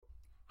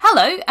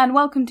Hello, and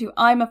welcome to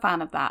I'm a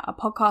Fan of That, a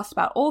podcast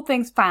about all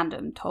things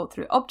fandom, told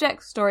through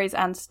objects, stories,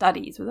 and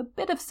studies, with a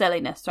bit of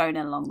silliness thrown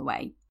in along the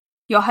way.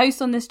 Your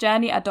hosts on this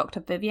journey are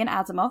Dr. Vivian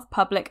Asimov,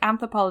 public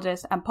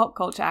anthropologist and pop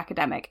culture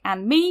academic,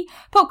 and me,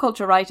 pop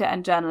culture writer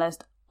and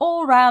journalist,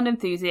 all-round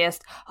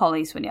enthusiast,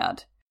 Holly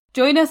Swinyard.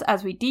 Join us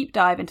as we deep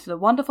dive into the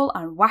wonderful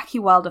and wacky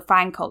world of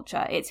fan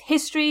culture, its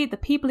history, the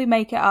people who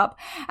make it up,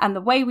 and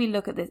the way we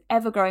look at this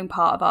ever-growing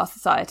part of our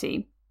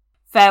society.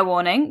 Fair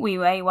warning, we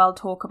may well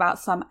talk about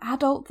some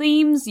adult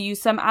themes, use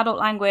some adult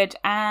language,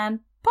 and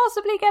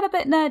possibly get a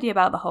bit nerdy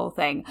about the whole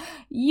thing.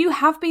 You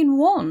have been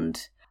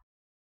warned.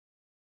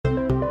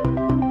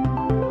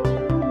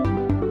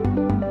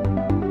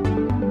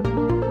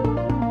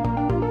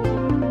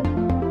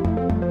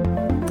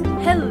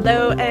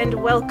 Hello and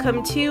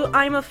welcome to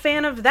I'm a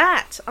Fan of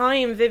That.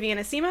 I'm Vivian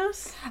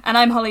Asimos. And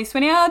I'm Holly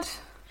Swinyard.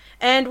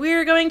 And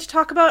we're going to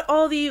talk about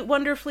all the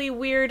wonderfully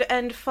weird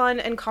and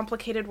fun and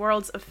complicated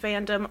worlds of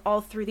fandom,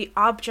 all through the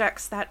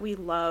objects that we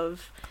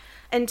love.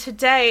 And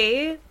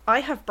today,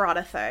 I have brought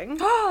a thing.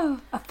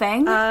 A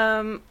thing?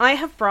 I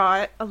have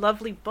brought a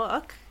lovely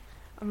book.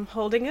 I'm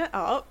holding it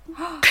up.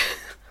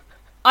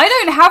 I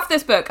don't have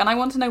this book, and I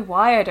want to know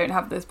why I don't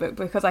have this book,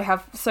 because I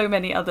have so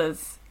many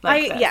others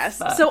like this. Yes.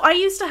 But... So I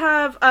used to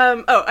have,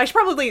 I should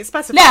probably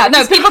specify. Yeah,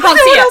 no, people can't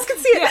see it. No one else can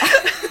see it.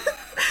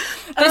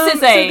 Yeah. This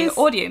is an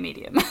audio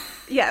medium.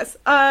 Yes.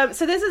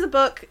 So this is a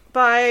book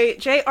by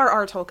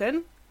J.R.R.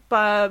 Tolkien,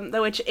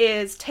 which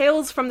is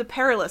Tales from the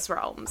Perilous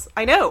Realms.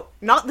 I know,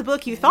 not the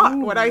book you thought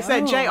when I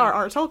said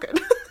J.R.R. Tolkien.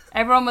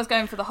 Everyone was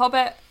going for The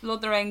Hobbit, Lord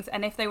of the Rings,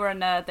 and if they were a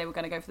nerd, they were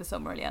going to go for the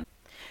Silmarillion.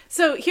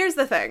 So here's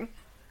the thing.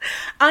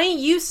 I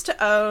used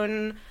to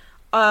own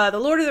The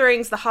Lord of the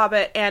Rings, The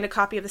Hobbit, and a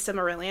copy of the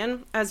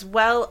Silmarillion, as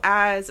well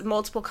as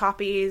multiple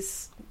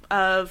copies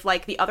of,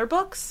 like, the other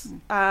books,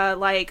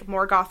 like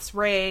Morgoth's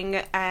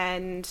Ring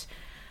and...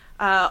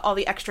 all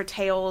the extra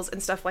tales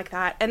and stuff like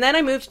that. And then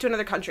I moved to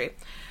another country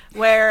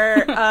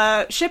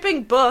where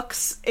shipping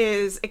books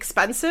is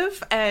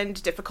expensive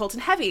and difficult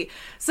and heavy.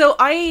 So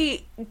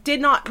I did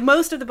not...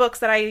 Most of the books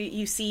that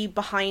you see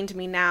behind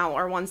me now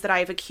are ones that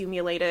I've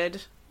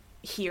accumulated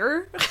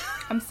here.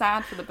 I'm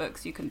sad for the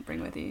books you couldn't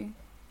bring with you.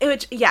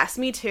 Which, yes,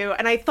 me too.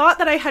 And I thought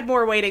that I had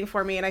more waiting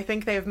for me, and I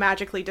think they have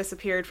magically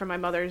disappeared from my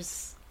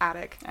mother's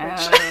attic.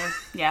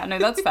 Yeah, no,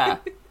 that's fair.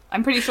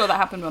 I'm pretty sure that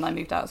happened when I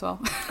moved out as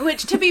well.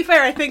 Which, to be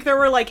fair, I think there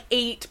were like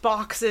 8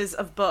 boxes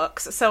of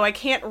books, so I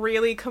can't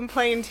really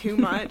complain too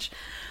much.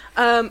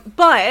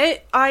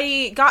 But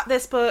I got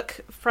this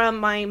book from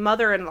my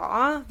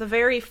mother-in-law the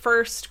very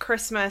first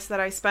Christmas that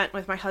I spent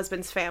with my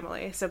husband's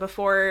family. So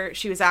before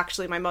she was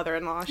actually my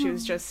mother-in-law, she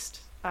was just...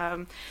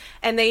 and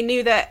they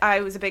knew that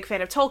I was a big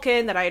fan of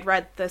Tolkien, that I had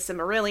read the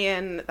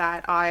Silmarillion,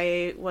 that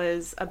I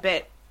was a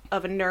bit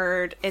of a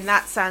nerd in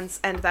that sense,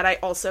 and that I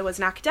also was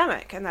an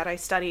academic, and that I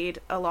studied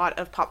a lot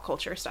of pop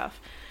culture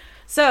stuff.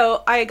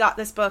 So I got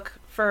this book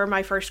for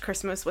my first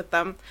Christmas with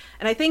them,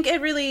 and I think it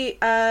really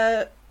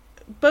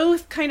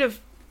both kind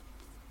of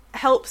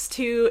helps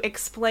to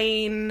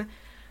explain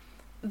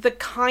the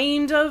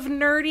kind of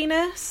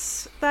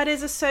nerdiness that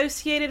is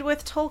associated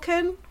with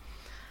Tolkien,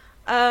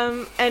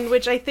 and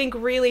which I think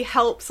really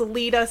helps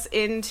lead us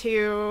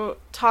into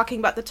talking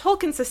about the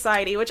Tolkien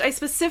Society, which I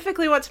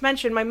specifically want to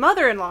mention. My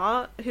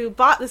mother-in-law, who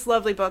bought this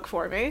lovely book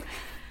for me,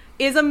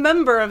 is a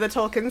member of the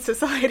Tolkien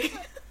Society.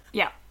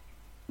 Yeah.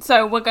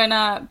 So we're going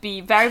to be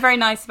very, very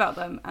nice about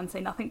them and say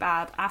nothing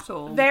bad at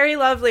all. Very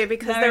lovely,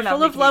 because they're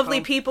full of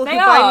lovely people who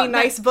buy me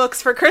nice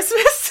books for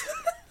Christmas.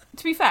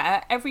 To be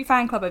fair, every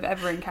fan club I've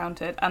ever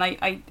encountered, and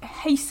I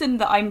hasten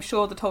that I'm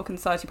sure the Tolkien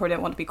Society probably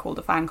don't want to be called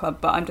a fan club,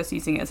 but I'm just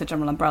using it as a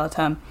general umbrella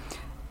term.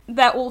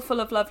 They're all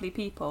full of lovely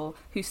people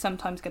who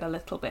sometimes get a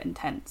little bit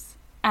intense.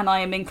 And I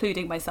am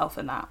including myself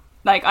in that.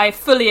 Like, I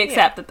fully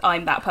accept that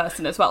I'm that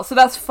person as well. So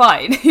that's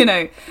fine, you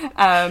know.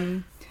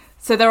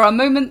 So there are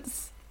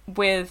moments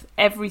with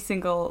every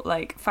single,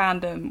 like,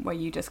 fandom where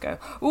you just go,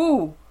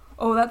 oh,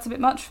 that's a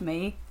bit much for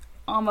me.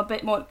 I'm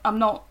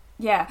not...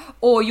 Yeah,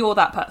 or you're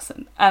that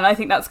person. And I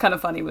think that's kind of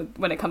funny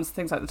when it comes to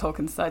things like the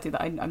Tolkien Society,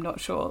 that I'm not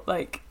sure,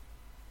 like,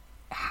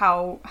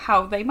 how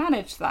they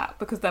manage that,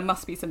 because there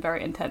must be some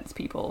very intense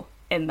people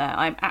in there.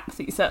 I'm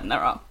absolutely certain there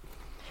are.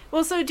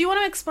 Well, so do you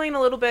want to explain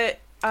a little bit,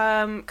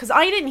 because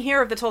I didn't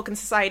hear of the Tolkien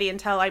Society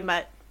until I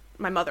met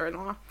my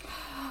mother-in-law.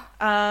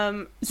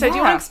 So do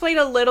you want to explain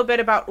a little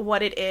bit about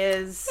what it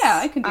is? Yeah,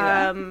 I can do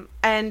that.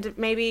 And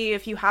maybe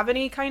if you have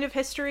any kind of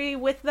history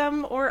with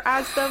them or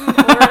as them,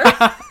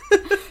 or...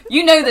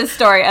 You know this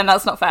story, and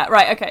that's not fair.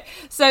 Right, okay.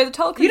 So the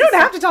Tolkien... You don't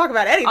have to talk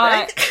about anything.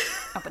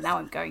 But now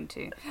I'm going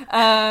to.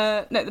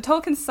 No, the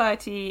Tolkien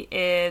Society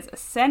is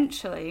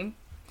essentially...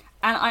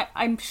 And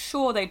I'm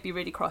sure they'd be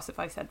really cross if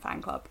I said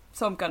fan club.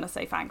 So I'm going to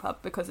say fan club,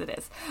 because it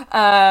is.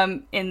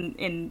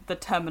 In the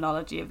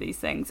terminology of these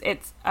things.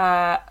 It's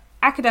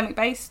academic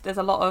based. There's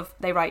a lot of...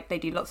 They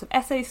do lots of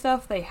essay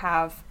stuff. They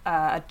have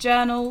a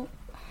journal.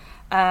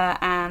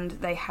 And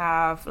they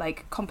have,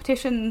 like,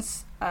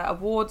 competitions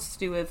awards to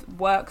do with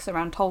works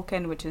around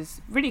Tolkien, which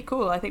is really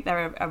cool. I think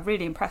they're a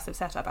really impressive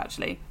setup,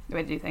 actually, the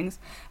way to do things.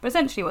 But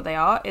essentially what they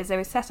are is they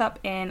were set up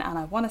in, and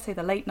I want to say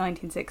the late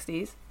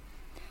 1960s,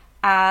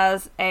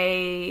 as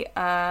a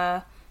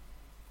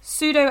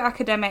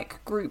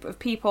pseudo-academic group of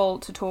people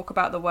to talk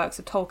about the works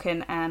of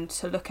Tolkien and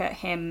to look at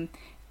him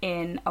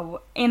in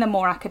a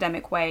more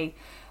academic way,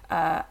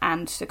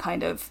 and to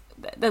kind of,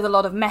 there's a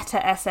lot of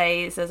meta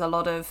essays, there's a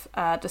lot of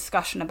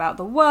discussion about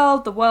the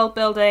world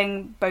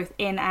building, both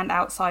in and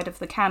outside of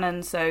the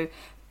canon. So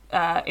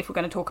if we're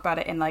going to talk about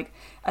it in like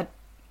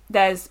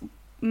there's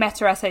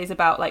meta essays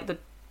about like the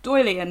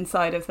Doylean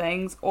side of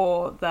things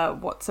or the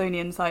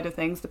Watsonian side of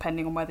things,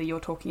 depending on whether you're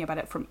talking about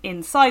it from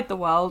inside the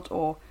world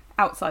or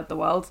outside the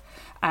world.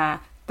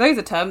 Those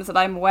are terms that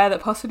I'm aware that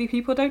possibly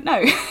people don't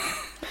know.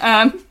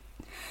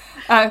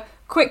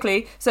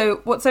 Quickly, so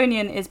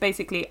Watsonian is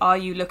basically, are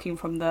you looking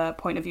from the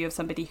point of view of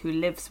somebody who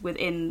lives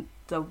within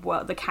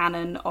the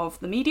canon of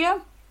the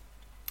media,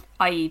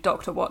 i.e.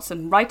 Dr.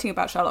 Watson writing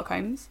about Sherlock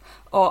Holmes,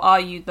 or are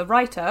you the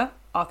writer,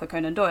 Arthur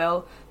Conan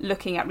Doyle,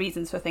 looking at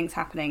reasons for things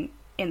happening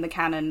in the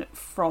canon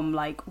from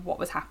like what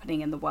was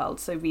happening in the world?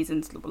 So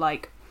reasons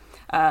like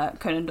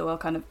Conan Doyle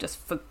kind of just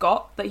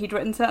forgot that he'd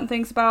written certain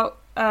things about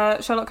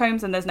Sherlock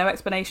Holmes and there's no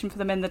explanation for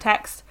them in the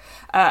text,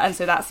 and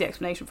so that's the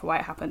explanation for why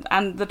it happened.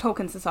 And the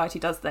Tolkien Society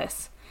does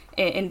this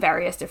in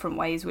various different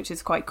ways, which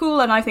is quite cool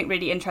and I think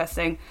really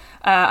interesting.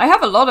 I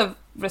have a lot of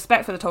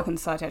respect for the Tolkien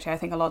Society, actually. I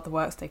think a lot of the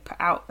works they put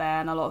out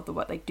there and a lot of the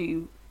work they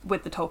do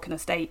with the Tolkien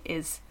estate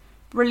is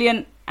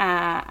brilliant,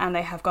 and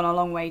they have gone a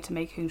long way to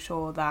making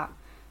sure that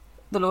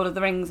the Lord of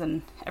the Rings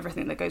and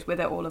everything that goes with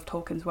it, all of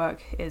Tolkien's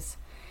work, is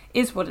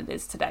what it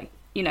is today.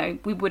 You know,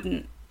 we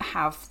wouldn't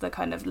have the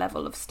kind of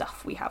level of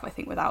stuff we have, I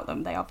think, without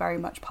them. They are very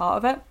much part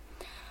of it.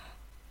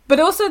 But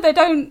also they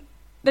don't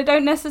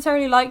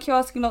necessarily like you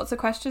asking lots of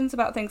questions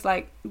about things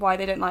like why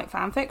they don't like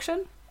fan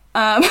fiction.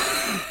 And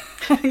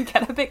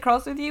get a bit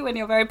cross with you when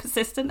you're very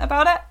persistent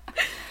about it.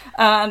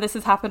 And this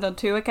has happened on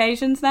 2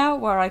 occasions now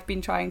where I've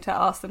been trying to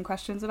ask them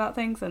questions about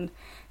things and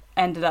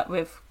ended up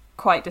with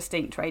quite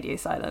distinct radio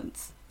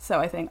silence. So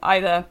I think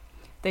either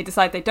they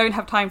decide they don't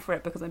have time for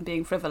it because I'm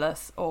being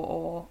frivolous,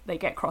 or they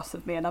get cross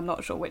with me, and I'm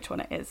not sure which one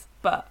it is.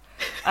 But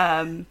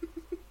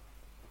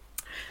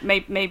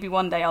maybe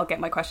one day I'll get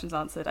my questions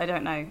answered. I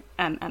don't know,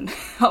 and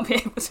I'll be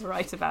able to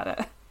write about it.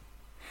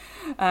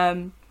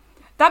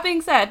 That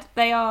being said,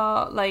 they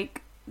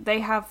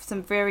have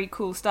some very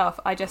cool stuff.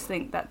 I just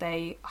think that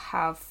they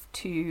have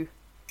to.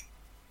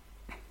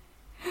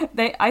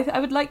 I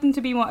would like them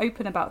to be more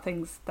open about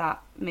things that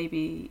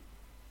maybe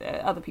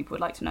other people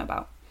would like to know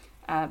about.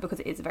 Because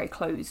it is a very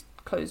closed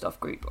off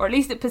group, or at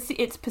least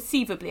it's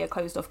perceivably a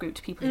closed off group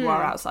to people who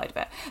are outside of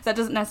it. So that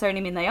doesn't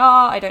necessarily mean they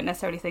are. I don't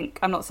necessarily think,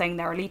 I'm not saying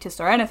they're elitist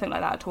or anything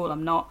like that at all.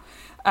 I'm not.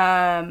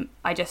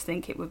 I just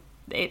think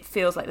it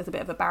feels like there's a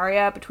bit of a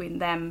barrier between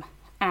them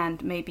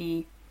and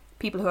maybe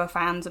people who are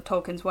fans of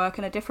Tolkien's work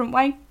in a different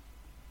way.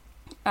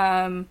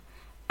 And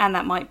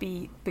that might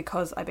be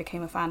because I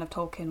became a fan of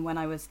Tolkien when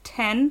I was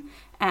 10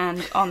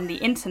 and on the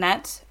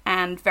internet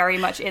and very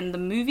much in the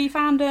movie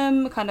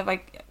fandom, kind of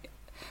like.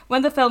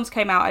 When the films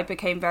came out, I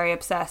became very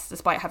obsessed,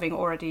 despite having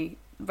already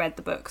read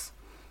the books.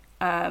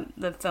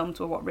 The films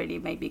were what really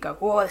made me go,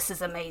 "Oh, this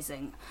is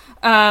amazing."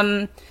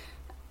 And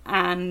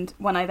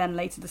when I then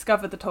later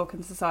discovered the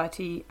Tolkien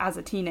Society as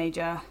a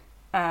teenager,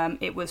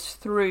 it was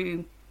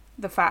through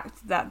the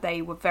fact that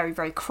they were very,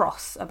 very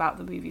cross about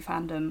the movie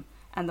fandom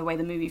and the way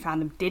the movie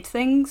fandom did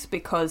things,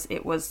 because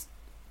it was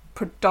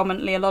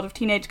predominantly a lot of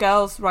teenage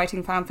girls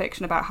writing fan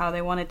fiction about how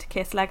they wanted to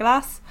kiss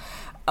Legolas.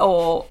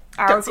 Or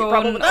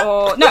Aragorn,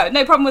 or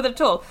no problem with it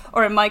at all.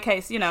 Or in my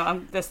case,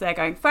 I'm just there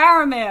going,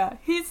 Faramir,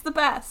 he's the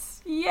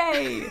best,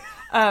 yay!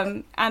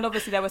 And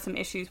obviously there were some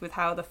issues with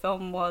how the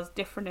film was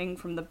differing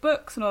from the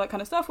books and all that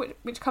kind of stuff,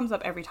 which comes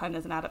up every time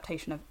there's an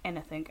adaptation of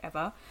anything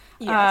ever.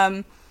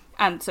 Yes.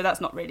 And so that's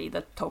not really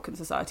the Tolkien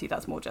Society,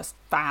 that's more just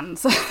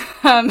fans.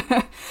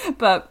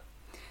 But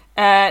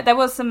there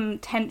was some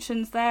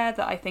tensions there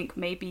that I think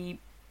maybe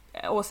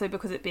also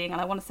because it being,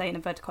 and I want to say in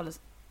inverted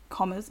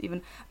commas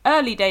even,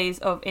 early days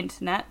of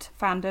internet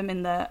fandom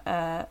in the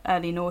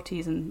early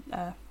noughties and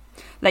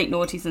late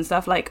noughties and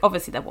stuff, like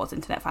obviously there was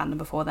internet fandom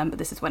before then, but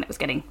this is when it was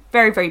getting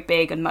very, very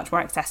big and much more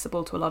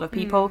accessible to a lot of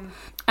people.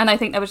 And I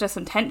think there was just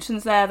some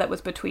tensions there that was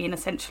between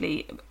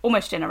essentially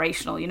almost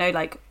generational,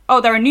 like,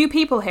 oh, there are new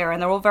people here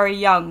and they're all very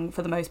young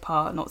for the most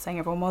part, not saying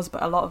everyone was,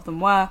 but a lot of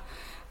them were,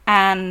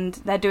 and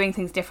they're doing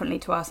things differently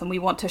to us and we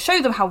want to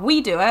show them how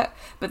we do it,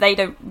 but they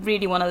don't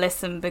really want to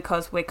listen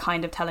because we're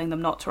kind of telling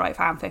them not to write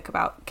fanfic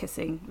about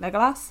kissing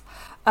Legolas.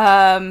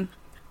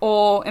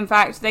 Or in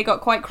fact they got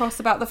quite cross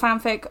about the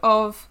fanfic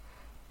of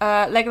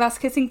Legolas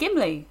kissing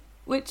Gimli,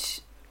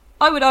 which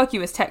I would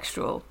argue is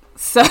textual.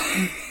 So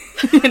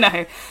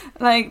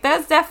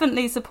there's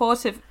definitely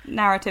supportive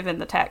narrative in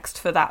the text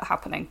for that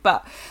happening,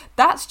 but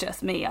that's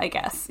just me, I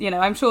guess.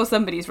 I'm sure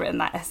somebody's written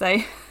that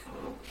essay.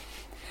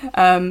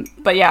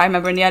 But yeah, I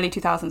remember in the early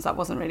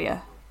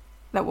 2000s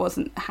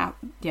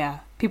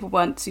people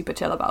weren't super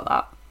chill about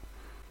that.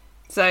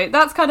 So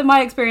that's kind of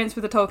my experience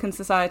with the Tolkien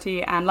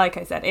Society, and like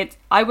I said,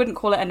 I wouldn't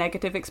call it a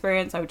negative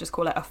experience, I would just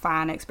call it a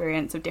fan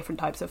experience of different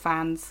types of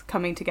fans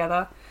coming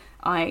together.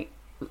 I'm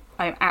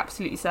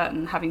absolutely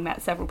certain, having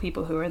met several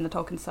people who are in the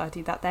Tolkien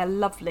Society, that they're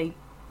lovely.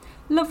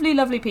 Lovely,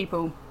 lovely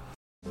people.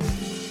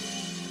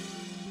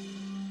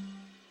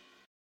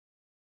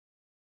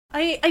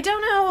 I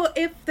don't know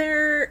if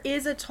there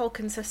is a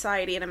Tolkien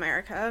Society in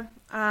America,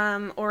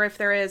 or if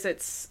there is,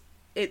 it's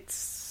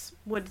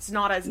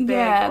not as big,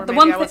 or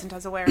maybe I wasn't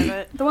as aware of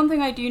it. The one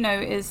thing I do know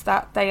is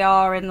that they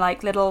are in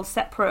like little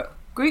separate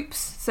groups,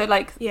 so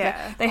like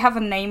they have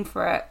a name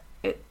for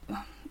it.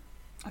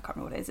 I can't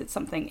remember what it is. It's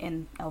something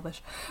in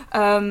Elvish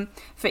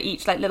for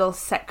each like little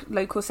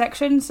local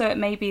section. So it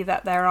may be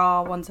that there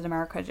are ones in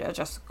America that are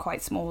just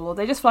quite small, or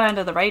they just fly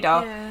under the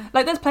radar. Yeah.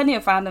 Like there's plenty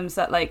of fandoms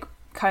that like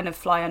kind of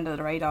fly under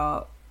the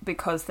radar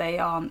because they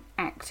aren't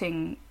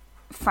acting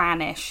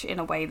fanish in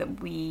a way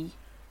that we,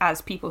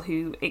 as people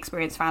who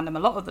experience fandom a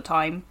lot of the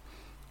time,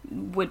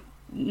 would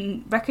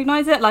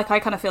recognise it. Like I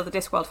kind of feel the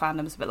Discworld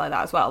fandom's a bit like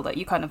that as well, that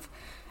you kind of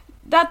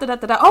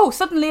oh,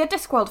 suddenly a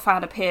Discworld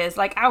fan appears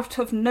like out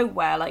of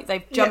nowhere, like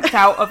they've jumped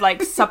out of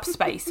like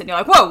subspace, and you're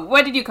like, whoa,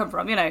 where did you come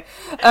from, you know?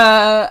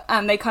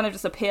 And they kind of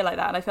just appear like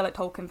that, and I feel like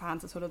Tolkien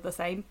fans are sort of the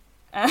same.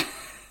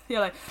 You're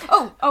like,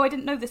 oh, I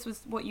didn't know this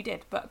was what you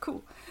did, but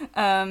cool.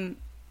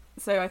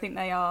 So I think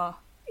they are.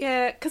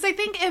 Yeah, because I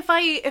think if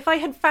I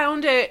had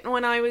found it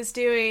when I was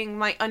doing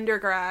my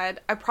undergrad,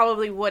 I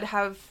probably would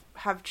have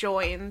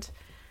joined,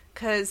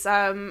 because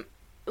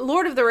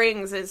Lord of the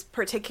Rings is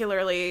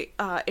particularly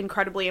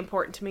incredibly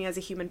important to me as a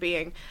human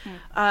being.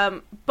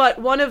 But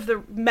one of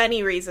the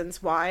many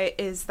reasons why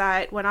is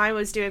that when I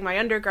was doing my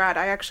undergrad,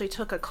 I actually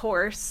took a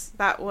course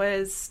that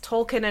was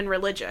Tolkien and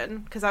religion,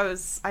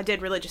 because I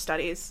did religious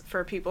studies,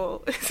 for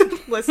people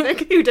listening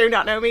who do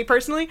not know me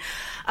personally.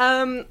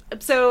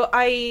 So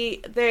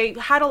they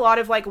had a lot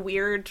of like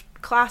weird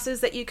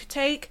classes that you could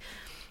take.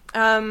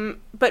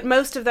 But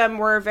most of them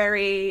were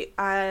very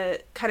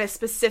kind of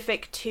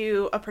specific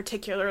to a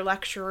particular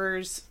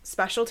lecturer's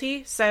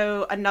specialty.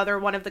 So another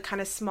one of the kind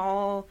of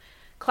small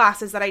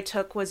classes that I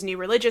took was New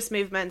Religious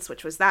Movements,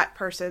 which was that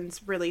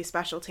person's really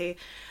specialty.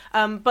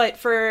 But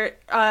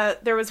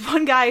there was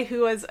one guy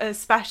who was a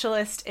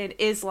specialist in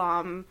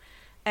Islam,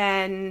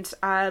 and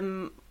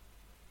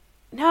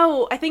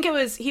no, I think he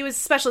was a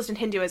specialist in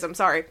Hinduism,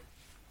 sorry.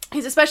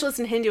 He's a specialist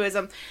in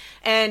Hinduism,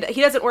 and he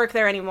doesn't work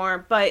there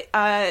anymore, but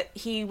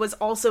he was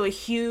also a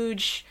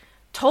huge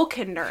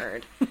Tolkien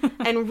nerd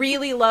and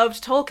really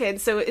loved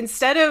Tolkien. So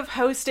instead of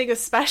hosting a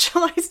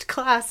specialized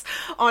class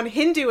on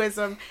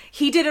Hinduism,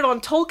 he did it on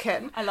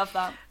Tolkien. I love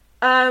that.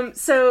 I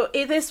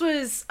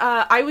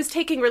was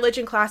taking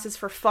religion classes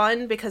for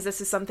fun, because this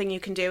is something you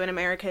can do in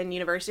American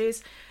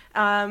universities.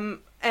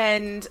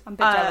 And I'm a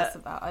bit jealous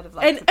of that. I'd have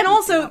liked and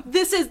also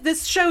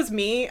this shows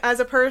me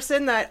as a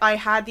person that I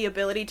had the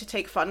ability to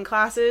take fun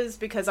classes,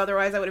 because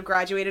otherwise I would have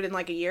graduated in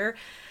like a year.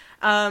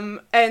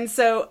 And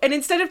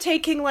instead of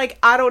taking like,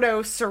 I don't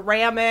know,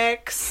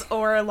 ceramics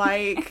or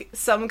like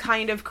some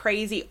kind of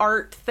crazy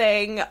art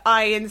thing,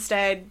 I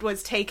instead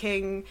was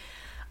taking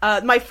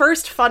my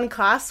first fun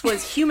class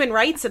was human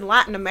rights in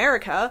Latin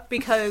America,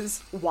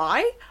 because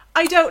why?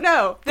 I don't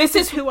know. This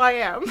is who I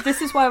am.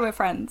 This is why we're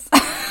friends.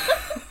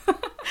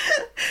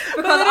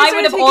 Because I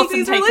would have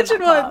also taken that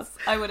class.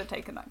 I would have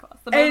taken that class.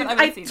 The moment I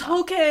would have seen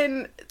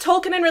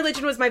Tolkien and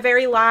religion was my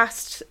very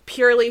last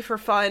purely for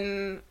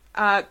fun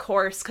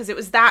course, because it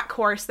was that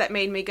course that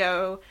made me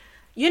go,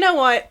 you know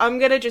what, I'm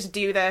gonna just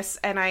do this,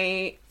 and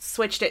I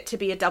switched it to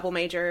be a double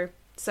major,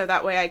 so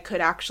that way I could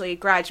actually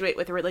graduate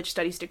with a religious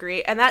studies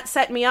degree, and that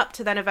set me up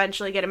to then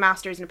eventually get a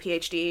master's and a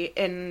PhD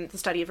in the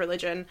study of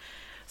religion.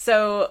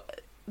 So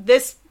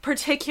this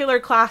particular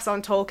class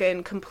on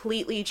Tolkien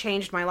completely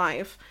changed my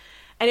life.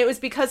 And it was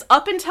because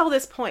up until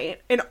this point,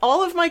 in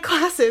all of my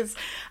classes,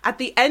 at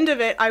the end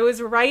of it, I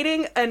was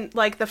writing, and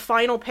like the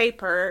final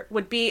paper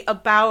would be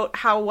about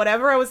how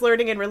whatever I was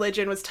learning in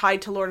religion was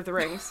tied to Lord of the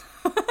Rings.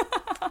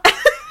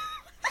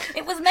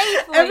 It was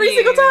made for every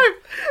single time.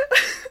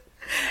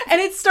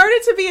 And it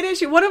started to be an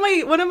issue. One of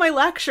my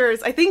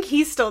lecturers, I think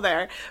he's still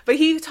there, but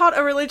he taught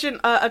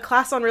a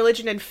class on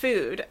religion and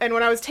food. And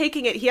when I was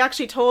taking it, he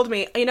actually told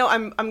me, you know,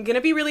 I'm going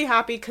to be really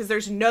happy, because there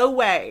is no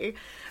way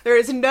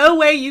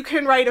you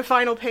can write a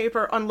final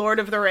paper on Lord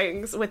of the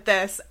Rings with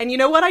this. And you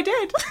know what I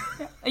did?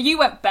 You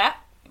went, bet?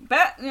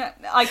 Yeah,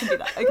 I can do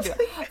that.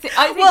 See,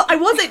 I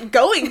wasn't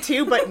going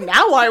to, but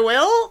now I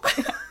will.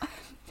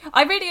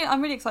 I'm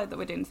really excited that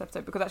we're doing this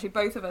episode, because actually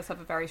both of us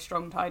have a very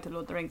strong tie to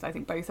Lord of the Rings. I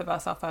think both of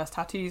us, our first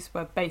tattoos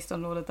were based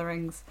on Lord of the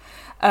Rings.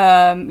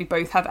 We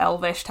both have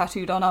Elvish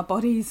tattooed on our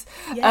bodies.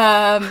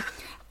 Yes.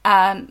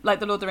 And like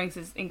the Lord of the Rings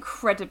is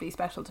incredibly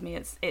special to me.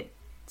 It's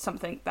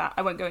something that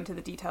I won't go into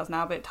the details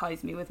now, but it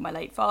ties me with my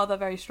late father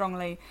very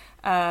strongly,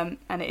 and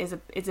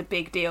it's a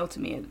big deal to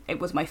me.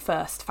 It was my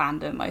first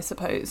fandom, I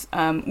suppose,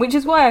 which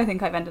is why I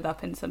think I've ended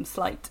up in some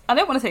slight, I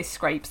don't want to say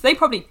scrapes, they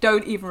probably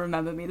don't even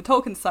remember me. The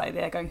Tolkien Society,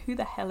 they're going, who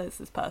the hell is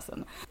this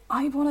person?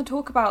 I want to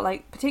talk about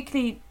like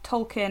particularly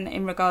Tolkien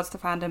in regards to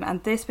fandom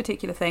and this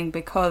particular thing,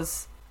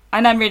 because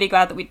And I'm really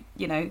glad that we,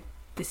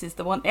 this is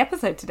the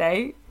episode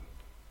today,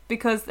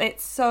 because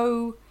it's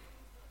so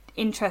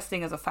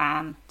interesting as a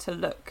fan to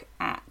look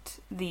at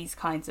these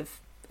kinds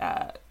of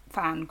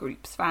fan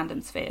groups,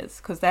 fandom spheres,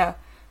 because they're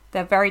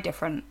very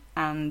different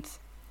and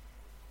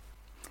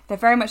they're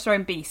very much their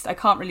own beast. I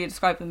can't really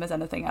describe them as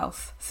anything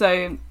else.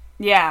 So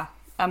yeah,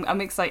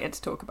 I'm excited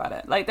to talk about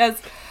it. Like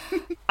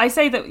I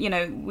say that,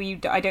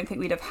 I don't think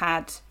we'd have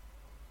had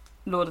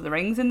Lord of the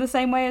Rings in the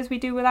same way as we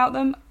do without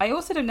them. I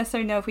also don't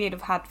necessarily know if we'd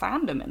have had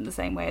fandom in the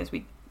same way as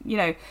we,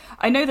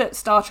 I know that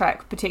Star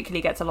Trek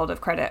particularly gets a lot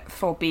of credit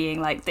for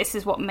being like, this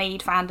is what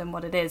made fandom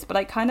what it is, but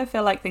I kind of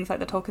feel like things like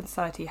the Tolkien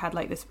Society had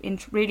like this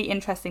really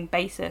interesting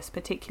basis,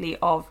 particularly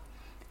of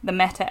the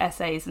meta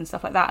essays and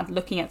stuff like that, and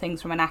looking at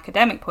things from an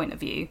academic point of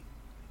view,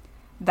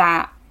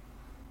 that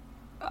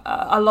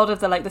a lot of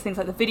the things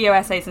like the video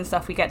essays and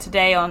stuff we get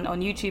today on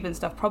YouTube and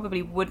stuff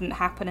probably wouldn't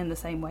happen in the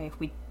same way if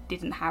we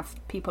didn't have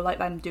people like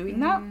them doing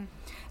that.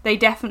 They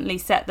definitely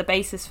set the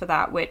basis for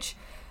that, which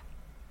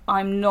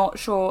I'm not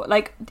sure,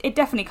 like, it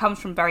definitely comes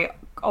from very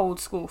old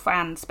school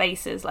fan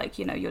spaces, like,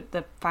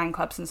 the fan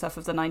clubs and stuff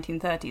of the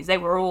 1930s. They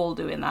were all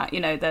doing that,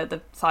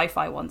 the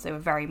sci-fi ones, they were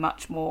very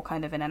much more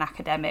kind of in an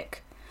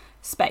academic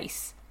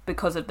space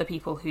because of the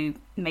people who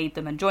made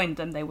them and joined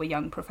them. They were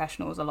young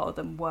professionals, a lot of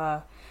them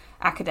were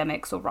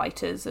academics or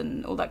writers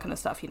and all that kind of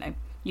stuff.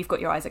 You've got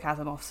your Isaac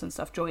Asimovs and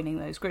stuff joining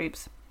those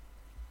groups.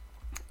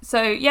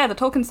 So yeah, the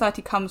Tolkien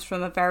Society comes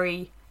from a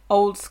very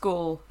old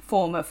school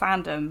form of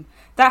fandom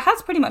that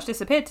has pretty much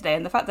disappeared today,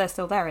 and the fact they're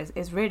still there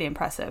is really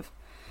impressive.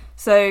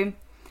 So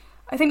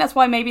I think that's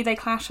why maybe they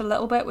clash a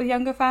little bit with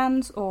younger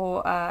fans,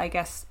 or I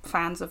guess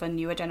fans of a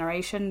newer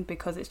generation,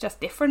 because it's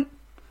just different.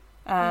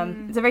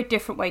 It's a very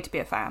different way to be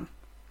a fan.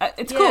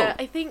 It's cool.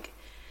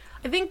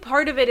 I think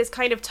part of it is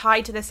kind of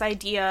tied to this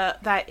idea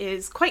that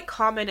is quite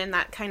common in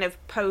that kind of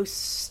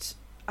post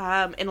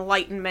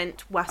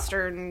Enlightenment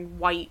Western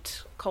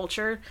white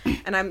culture,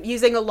 and I'm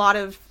using a lot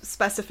of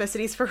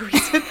specificities for a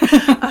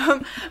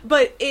reason.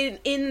 But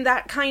in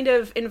that kind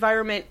of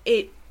environment,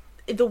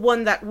 the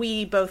one that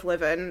we both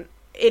live in,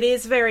 it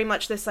is very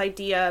much this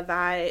idea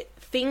that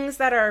things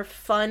that are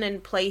fun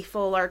and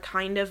playful are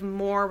kind of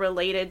more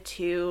related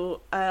to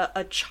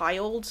a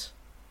child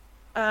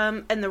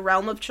and the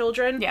realm of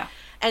children. Yeah.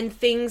 And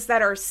things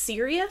that are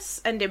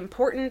serious and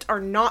important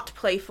are not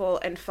playful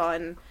and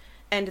fun,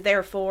 and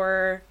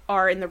therefore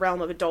are in the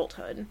realm of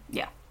adulthood.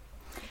 Yeah.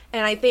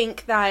 And I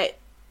think that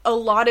a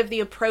lot of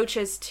the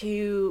approaches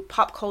to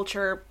pop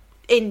culture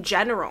in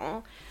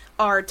general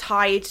are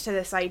tied to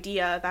this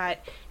idea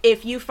that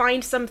if you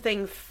find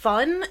something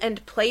fun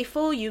and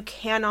playful, you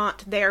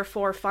cannot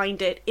therefore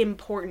find it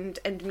important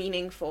and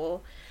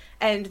meaningful.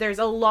 And there's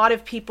a lot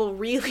of people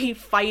really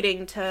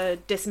fighting to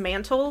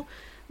dismantle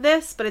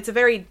this, but it's a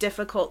very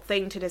difficult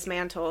thing to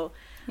dismantle.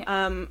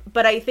 Yeah.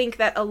 But I think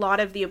that a lot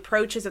of the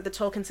approaches of the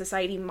Tolkien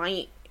Society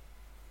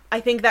I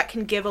think that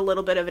can give a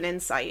little bit of an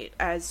insight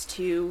as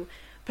to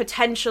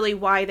potentially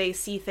why they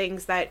see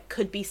things that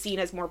could be seen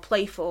as more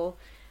playful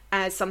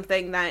as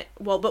something that,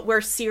 but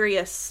we're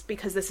serious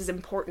because this is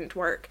important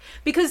work.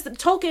 Because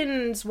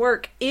Tolkien's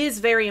work is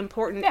very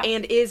important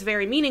and is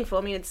very meaningful.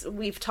 I mean,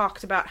 we've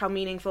talked about how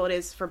meaningful it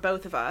is for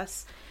both of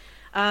us.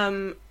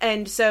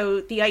 And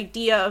so the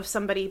idea of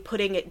somebody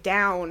putting it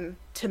down,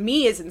 to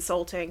me, is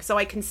insulting. So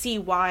I can see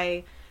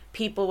why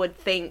people would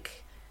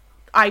think,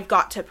 I've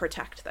got to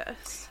protect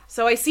this.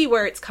 So I see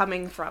where it's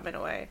coming from, in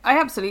a way. I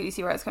absolutely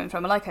see where it's coming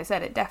from. And like I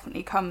said, it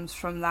definitely comes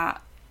from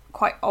that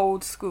quite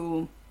old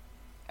school,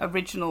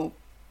 original,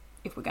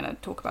 if we're going to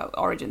talk about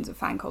origins of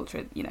fan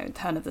culture,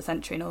 turn of the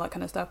century and all that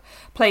kind of stuff,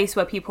 place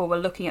where people were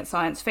looking at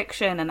science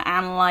fiction and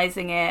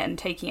analysing it and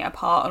taking it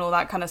apart and all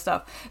that kind of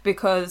stuff,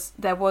 because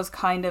there was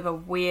kind of a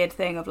weird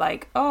thing of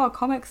like,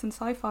 comics and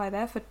sci-fi,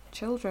 they're for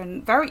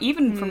children,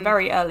 from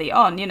very early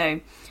on,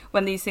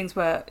 when these things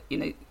were,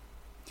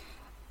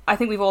 I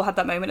think we've all had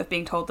that moment of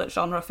being told that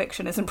genre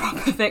fiction isn't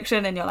proper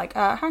fiction, and you're like,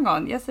 hang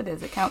on, yes it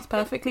is, it counts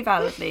perfectly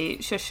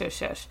validly, shush, shush,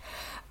 shush.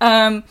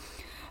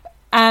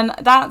 And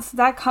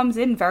that comes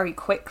in very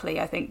quickly,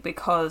 I think,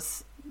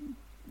 because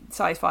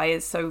sci-fi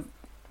is so,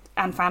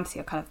 and fantasy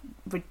are kind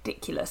of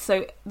ridiculous.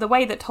 So the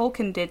way that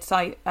Tolkien did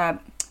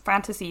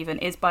fantasy even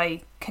is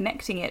by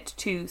connecting it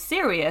to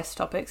serious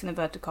topics, in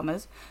inverted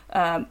commas,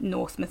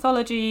 Norse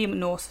mythology,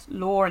 Norse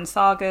lore and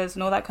sagas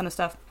and all that kind of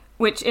stuff,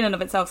 which in and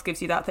of itself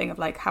gives you that thing of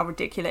like how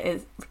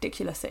ridiculous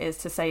it is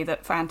to say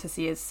that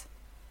fantasy is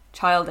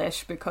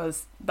childish,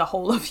 because the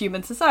whole of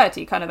human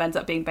society kind of ends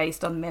up being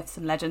based on myths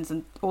and legends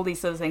and all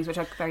these sort of things which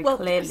are very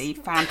clearly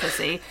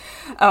fantasy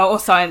or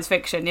science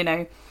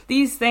fiction.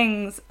 These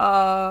things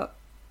are,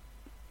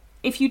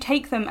 if you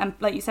take them and,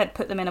 like you said,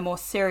 put them in a more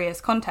serious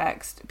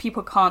context,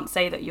 people can't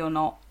say that you're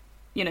not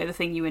you know, the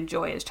thing you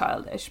enjoy is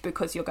childish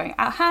because you're going,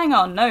 hang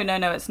on, no,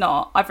 it's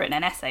not. I've written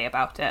an essay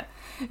about it,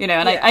 you know,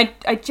 and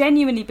I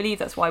genuinely believe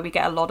that's why we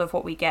get a lot of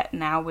what we get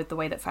now with the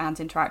way that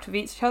fans interact with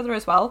each other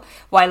as well.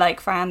 Why,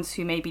 like, fans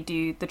who maybe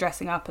do the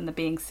dressing up and the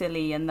being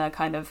silly and the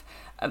kind of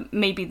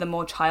maybe the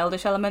more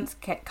childish elements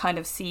get kind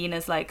of seen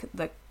as like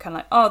the kind of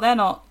like, oh, they're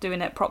not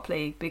doing it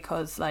properly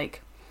because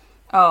like,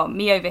 oh,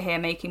 me over here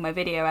making my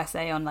video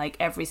essay on like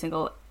every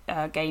single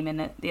game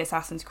in the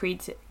Assassin's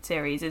Creed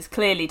series is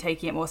clearly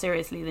taking it more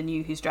seriously than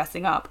you who's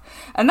dressing up.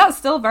 And that's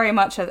still very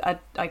much a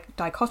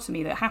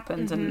dichotomy that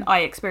happens, and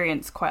I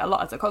experience quite a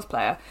lot as a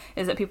cosplayer,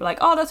 is that people are like,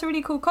 oh, that's a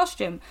really cool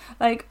costume.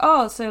 Like,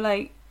 oh, so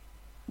like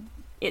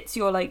it's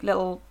your like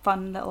little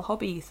fun little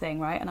hobby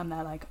thing, right? And I'm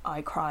there like,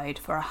 I cried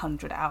for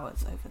 100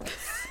 hours over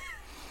this.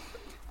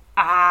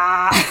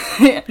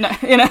 No,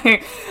 you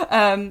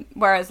know,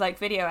 whereas like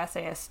video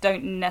essayists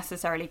don't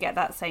necessarily get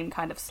that same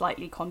kind of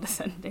slightly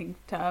condescending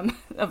term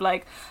of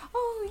like,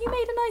 oh, you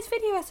made a nice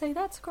video essay,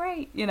 that's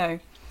great, you know.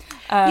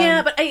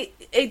 Yeah, but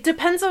it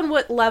depends on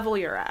what level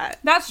you're at.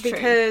 That's true.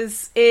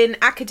 Because in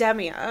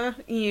academia,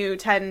 you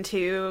tend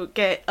to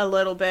get a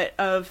little bit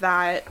of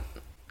that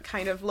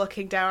kind of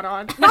looking down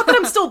on. Not that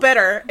I'm still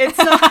bitter. It's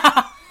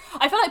not...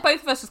 I feel like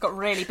both of us just got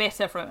really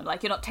bitter from it.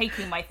 Like, you're not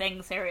taking my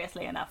thing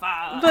seriously enough.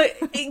 But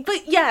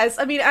yes,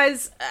 I mean,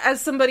 as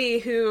somebody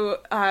who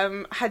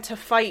had to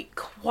fight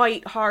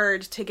quite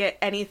hard to get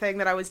anything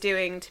that I was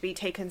doing to be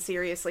taken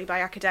seriously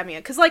by academia,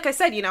 because like I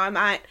said, you know, I'm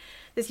at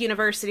this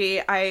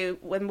university. I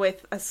went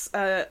with this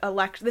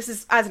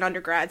is as an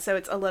undergrad, so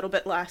it's a little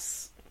bit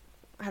less.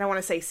 I don't want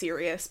to say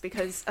serious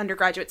because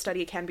undergraduate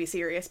study can be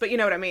serious, but you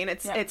know what I mean.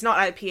 It's not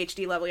at a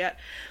PhD level yet.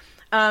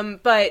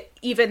 But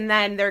even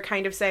then, they're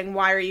kind of saying,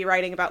 why are you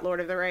writing about Lord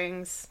of the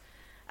Rings?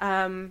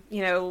 You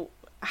know,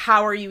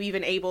 how are you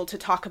even able to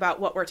talk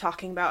about what we're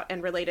talking about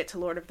and relate it to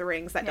Lord of the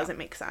Rings? That doesn't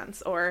make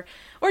sense. Or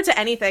to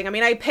anything. I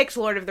mean, I picked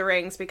Lord of the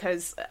Rings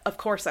because, of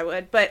course I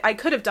would, but I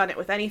could have done it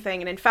with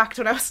anything. And in fact,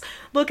 when I was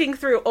looking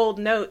through old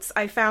notes,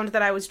 I found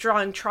that I was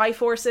drawing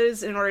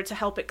Triforces in order to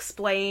help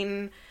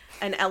explain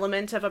an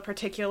element of a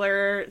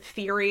particular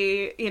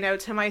theory, you know,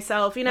 to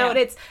myself, you know,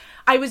 and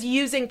I was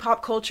using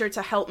pop culture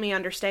to help me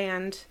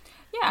understand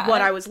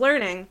what I was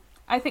learning.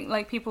 I think,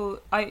 like,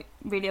 I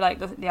really like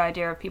the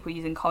idea of people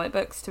using comic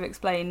books to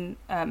explain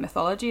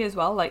mythology as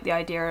well, like the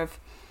idea of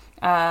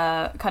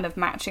kind of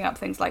matching up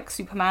things like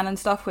Superman and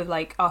stuff with,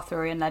 like,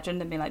 Arthurian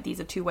legend and being like, these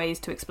are two ways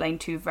to explain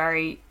two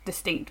very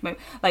distinct, like,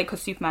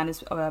 because Superman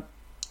is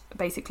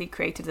basically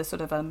created as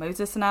sort of a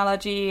Moses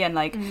analogy, and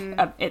like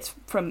it's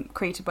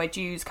created by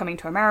Jews coming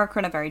to America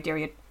in a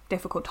very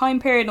difficult time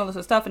period and all this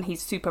sort of stuff, and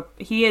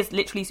he is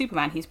literally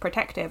Superman. He's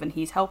protective and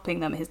he's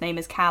helping them. His name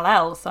is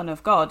Kal-El, son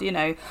of God, you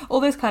know, all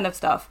this kind of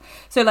stuff.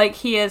 So like,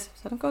 he is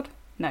son of God?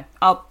 No,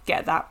 I'll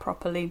get that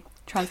properly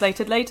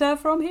translated later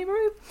from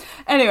Hebrew.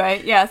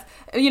 Anyway, yes,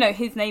 you know,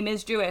 his name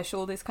is Jewish,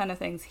 all these kind of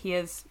things. He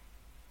is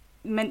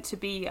meant to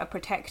be a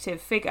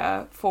protective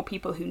figure for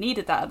people who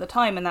needed that at the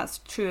time, and that's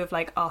true of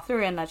like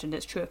Arthurian legend,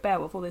 it's true of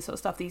Beowulf, all this sort of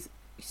stuff. These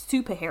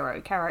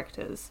superhero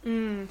characters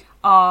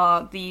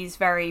are these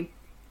very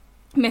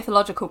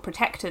mythological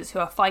protectors who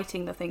are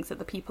fighting the things that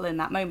the people in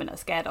that moment are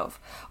scared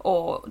of,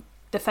 or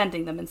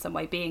defending them in some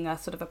way, being a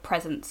sort of a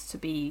presence to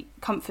be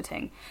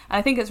comforting. And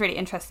I think it's really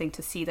interesting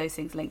to see those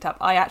things linked up.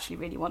 I actually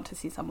really want to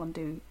see someone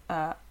do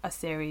a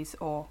series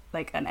or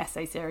like an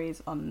essay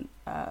series on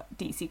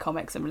DC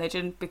Comics and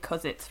religion,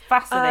 because it's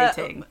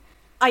fascinating.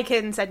 I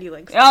can send you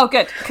links. Oh,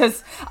 good,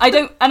 because I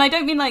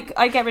don't mean like,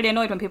 I get really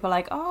annoyed when people are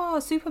like, oh,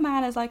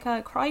 Superman is like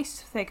a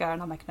Christ figure,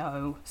 and I'm like,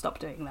 no, stop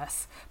doing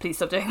this. Please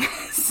stop doing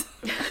this.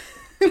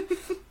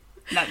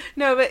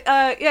 No, but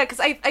yeah, because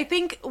I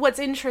think what's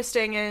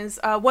interesting is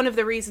one of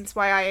the reasons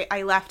why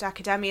I left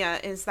academia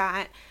is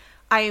that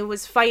I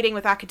was fighting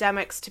with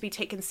academics to be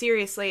taken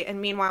seriously,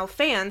 and meanwhile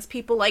fans,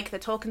 people like the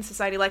Tolkien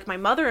Society, like my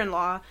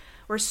mother-in-law,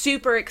 were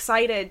super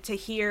excited to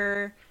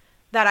hear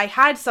that I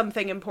had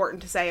something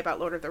important to say about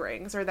Lord of the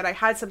Rings, or that I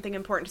had something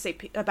important to say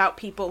about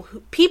people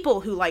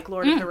who like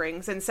Lord of the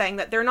Rings, and saying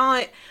that they're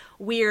not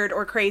weird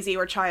or crazy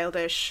or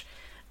childish.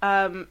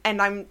 And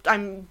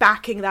I'm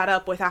backing that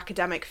up with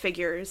academic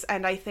figures,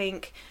 and I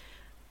think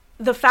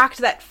the fact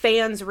that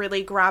fans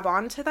really grab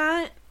onto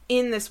that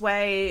in this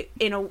way,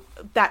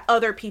 that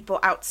other people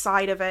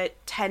outside of it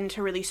tend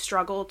to really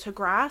struggle to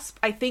grasp,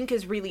 I think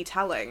is really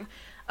telling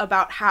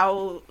about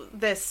how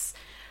this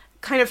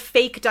kind of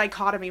fake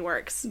dichotomy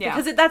works. Yeah.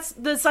 Because that's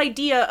this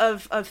idea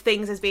of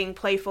things as being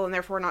playful and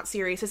therefore not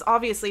serious is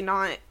obviously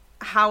not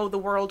how the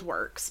world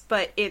works,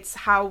 but it's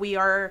how we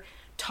are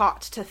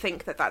taught to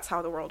think that that's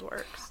how the world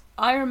works.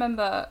 I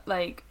remember,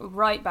 like,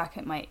 right back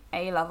at my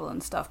A-level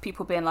and stuff,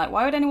 people being like,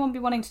 why would anyone be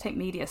wanting to take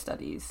media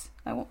studies?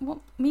 Like, what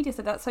media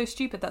studies? That's so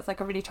stupid. That's, like,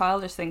 a really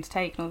childish thing to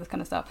take and all this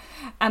kind of stuff.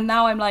 And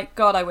now I'm like,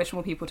 God, I wish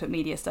more people took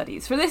media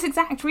studies for this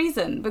exact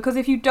reason. Because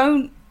if you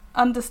don't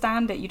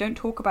understand it, you don't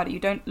talk about it, you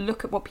don't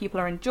look at what people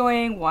are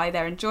enjoying, why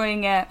they're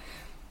enjoying it,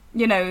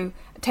 you know,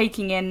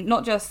 taking in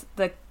not just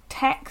the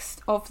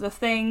text of the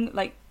thing,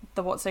 like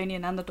the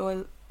Watsonian and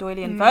the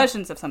Doylean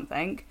versions of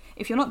something.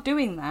 If you're not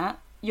doing that,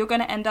 you're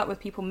going to end up with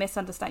people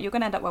misunderstand. You're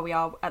going to end up where we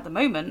are at the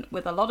moment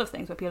with a lot of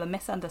things where people are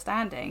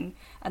misunderstanding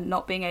and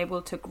not being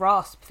able to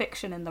grasp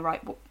fiction in the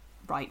right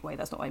way.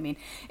 That's not what I mean.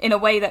 In a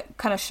way that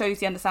kind of shows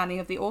the understanding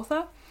of the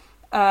author.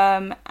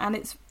 And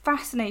it's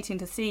fascinating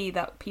to see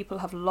that people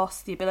have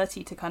lost the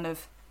ability to kind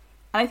of,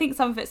 and I think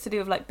some of it's to do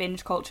with like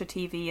binge culture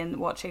TV and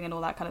watching and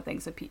all that kind of thing.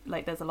 So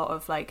like there's a lot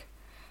of like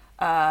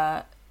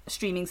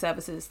streaming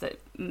services that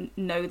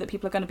know that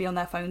people are going to be on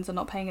their phones and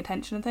not paying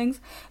attention and things.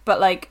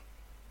 But like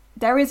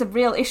there is a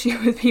real issue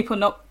with people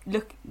not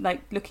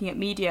looking at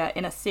media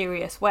in a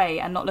serious way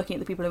and not looking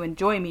at the people who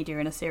enjoy media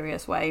in a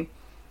serious way,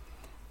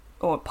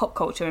 or pop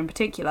culture in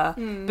particular,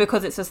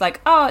 because it's just like,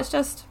 oh, it's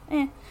just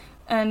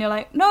and you're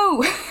like,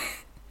 no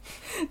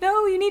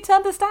no, you need to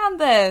understand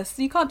this.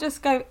 You can't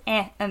just go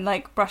and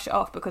like brush it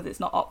off because it's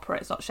not opera,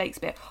 it's not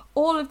Shakespeare.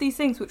 All of these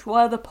things which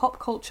were the pop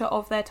culture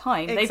of their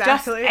time, exactly. They've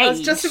just aged. I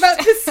was just about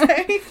to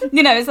say.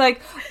 You know, it's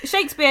like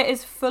Shakespeare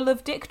is full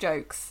of dick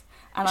jokes.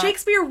 And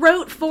Shakespeare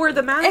wrote for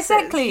the masses.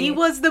 Exactly. He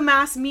was the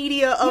mass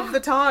media of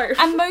the time.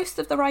 And most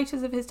of the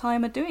writers of his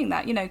time are doing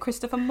that. You know,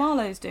 Christopher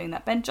Marlowe's doing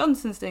that. Ben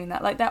Jonson's doing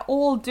that. Like, they're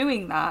all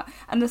doing that.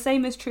 And the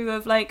same is true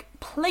of, like,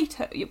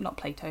 not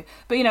Plato,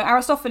 but, you know,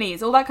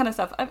 Aristophanes, all that kind of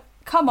stuff.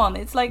 Come on,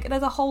 it's like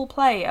there's a whole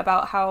play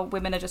about how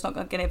women are just not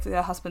going to give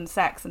their husbands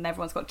sex and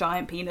everyone's got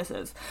giant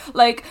penises.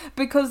 Like,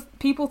 because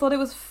people thought it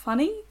was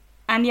funny,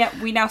 and yet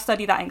we now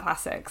study that in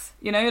classics.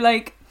 You know,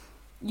 like,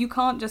 you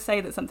can't just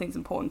say that something's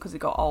important because it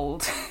got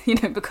old, you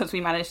know, because we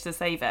managed to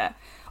save it.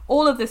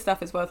 All of this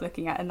stuff is worth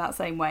looking at in that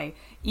same way,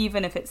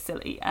 even if it's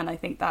silly. And I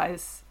think that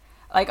is,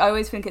 like, I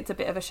always think it's a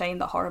bit of a shame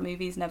that horror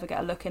movies never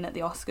get a look in at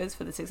the Oscars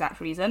for this exact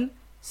reason.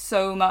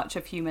 So much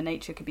of human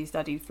nature could be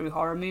studied through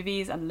horror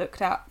movies and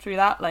looked at through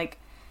that. Like,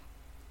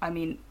 I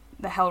mean,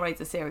 the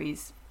Hellraiser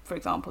series, for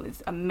example,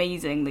 is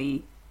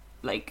amazingly,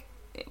 like,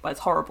 well,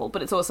 it's horrible,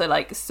 but it's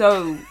also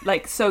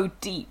so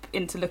deep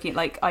into looking at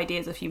like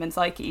ideas of human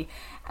psyche,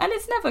 and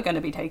it's never going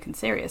to be taken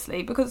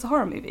seriously because it's a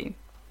horror movie,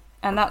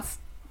 and that's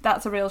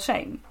a real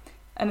shame.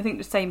 And I think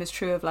the same is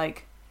true of,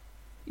 like,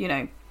 you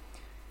know,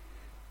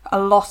 a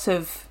lot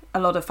of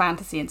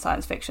fantasy and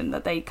science fiction,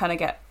 that they kind of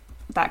get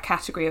that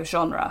category of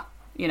genre.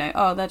 You know,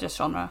 oh, they're just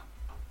genre,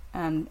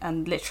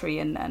 and literary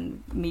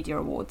and media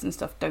awards and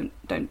stuff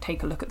don't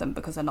take a look at them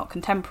because they're not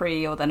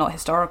contemporary or they're not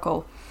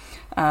historical.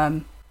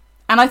 And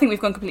I think we've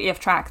gone completely off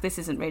track. This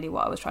isn't really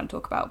what I was trying to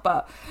talk about,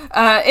 but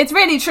it's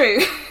really true.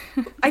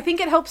 I think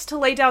it helps to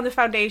lay down the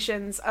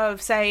foundations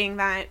of saying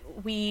that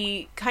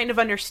we kind of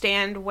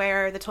understand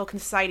where the Tolkien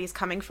Society is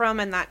coming from,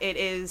 and that it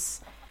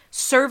is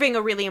serving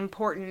a really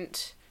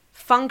important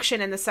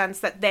function in the sense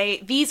that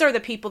these are the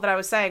people that I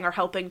was saying are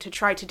helping to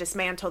try to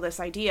dismantle this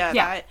idea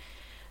that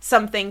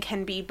something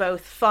can be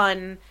both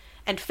fun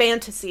and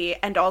fantasy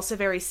and also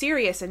very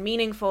serious and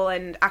meaningful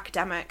and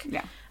academic.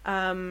 Yeah.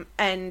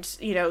 And,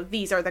 you know,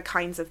 these are the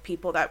kinds of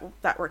people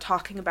that we're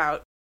talking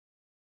about.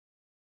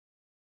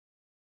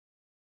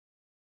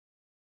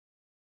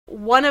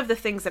 One of the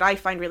things that I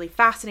find really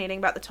fascinating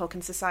about the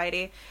Tolkien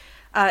Society,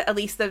 at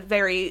least the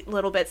very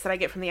little bits that I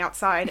get from the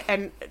outside,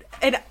 and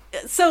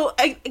so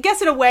I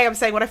guess in a way I'm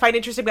saying what I find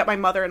interesting about my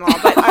mother-in-law,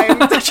 but I'm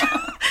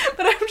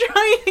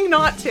trying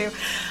not to,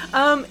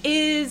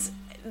 is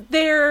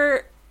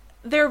their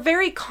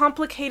very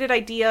complicated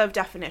idea of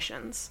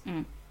definitions.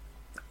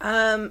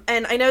 And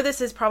I know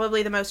this is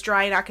probably the most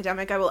dry and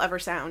academic I will ever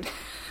sound,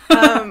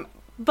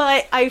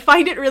 but I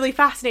find it really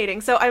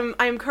fascinating. So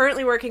I'm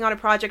currently working on a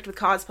project with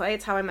cosplay.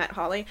 It's how I met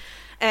Holly.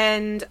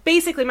 And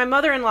basically, my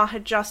mother-in-law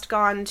had just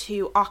gone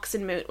to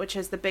Oxenmoot, which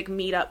is the big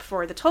meetup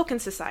for the Tolkien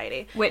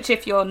Society. Which,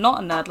 if you're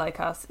not a nerd like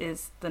us,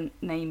 is the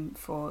name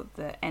for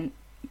the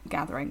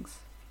gatherings.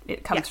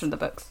 It comes from the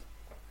books.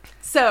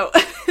 So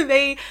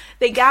they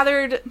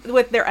gathered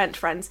with their Ent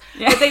friends.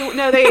 Yeah.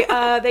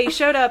 But they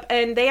showed up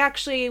and they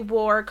actually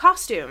wore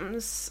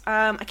costumes.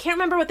 I can't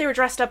remember what they were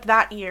dressed up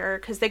that year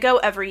because they go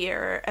every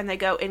year and they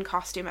go in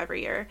costume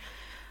every year.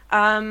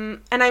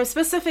 And I'm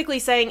specifically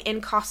saying in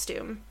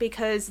costume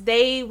because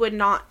they would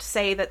not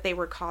say that they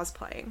were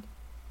cosplaying.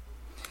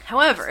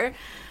 However,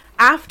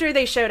 after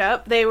they showed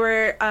up, they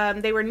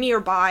were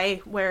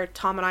nearby where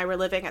Tom and I were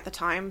living at the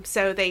time,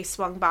 so they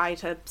swung by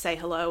to say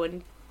hello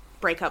and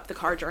break up the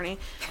car journey.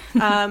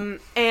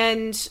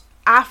 And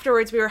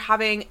afterwards we were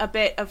having a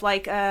bit of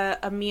like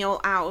a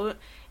meal out,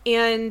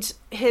 and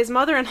his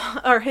mother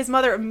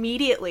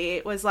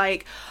immediately was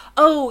like,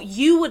 oh,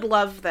 you would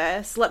love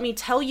this, let me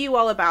tell you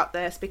all about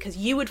this because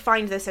you would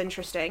find this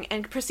interesting,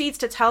 and proceeds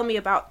to tell me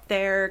about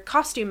their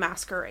costume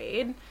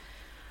masquerade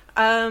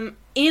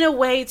in a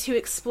way to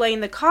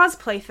explain the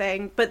cosplay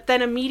thing, but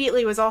then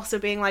immediately was also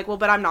being like, well,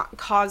 but I'm not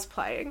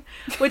cosplaying,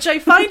 which I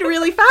find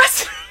really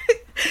fascinating.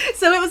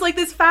 So it was like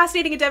this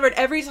fascinating endeavor, and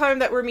every time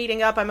that we're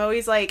meeting up, I'm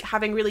always like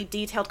having really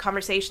detailed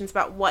conversations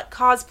about what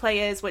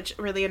cosplay is, which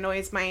really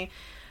annoys my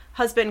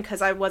husband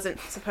because I wasn't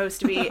supposed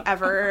to be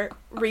ever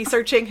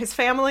researching his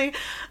family.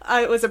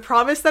 It was a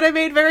promise that I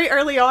made very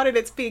early on, and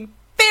it's being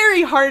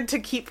very hard to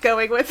keep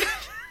going with it.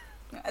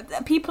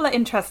 People are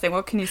interesting,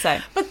 what can you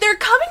say? But they're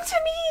coming to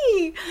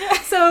me! Yeah.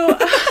 So...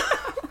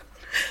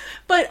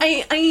 But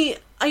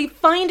I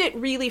find it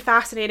really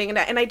fascinating,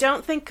 and I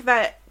don't think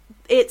that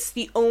it's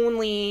the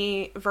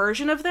only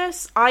version of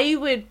this. I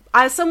would,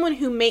 as someone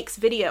who makes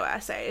video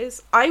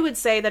essays, I would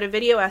say that a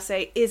video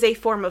essay is a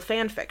form of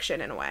fan fiction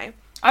in a way.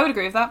 I would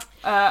agree with that.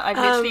 I've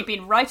literally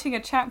been writing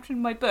a chapter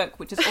in my book,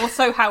 which is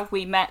also how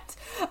we met,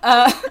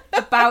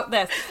 about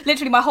this.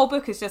 Literally, my whole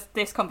book is just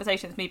this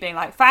conversation. It's me being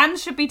like,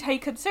 fans should be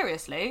taken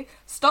seriously.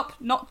 Stop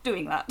not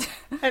doing that.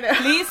 I know.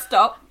 Please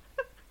stop.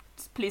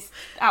 Please,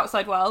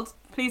 outside world,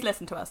 please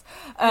listen to us.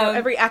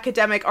 Every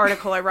academic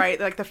article I write,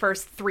 like the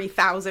first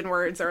 3,000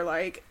 words are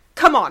like,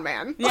 come on,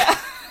 man. Yeah.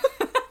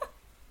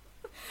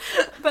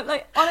 But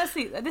like,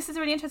 honestly, this is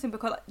really interesting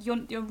because you're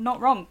not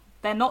wrong.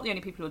 They're not the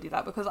only people who do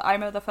that, because I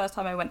remember the first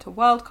time I went to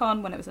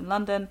Worldcon when it was in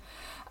London,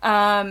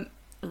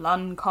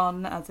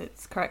 LunCon as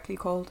it's correctly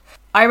called.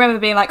 I remember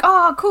being like,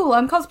 oh, cool,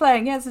 I'm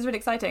cosplaying, yeah, this is really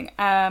exciting.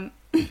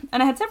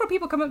 And I had several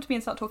people come up to me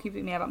and start talking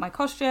to me about my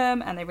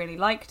costume, and they really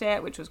liked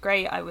it, which was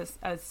great. I was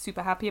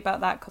super happy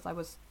about that, because I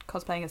was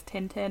cosplaying as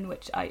Tintin,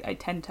 which I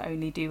tend to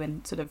only do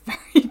in sort of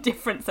very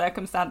different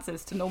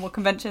circumstances to normal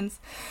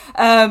conventions.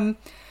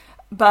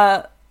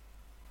 But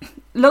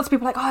lots of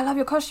people were like, oh, I love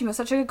your costume, you're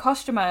such a good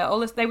costumer.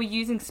 All this, they were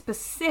using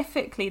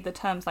specifically the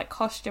terms like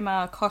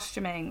costumer,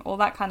 costuming, all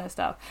that kind of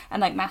stuff. And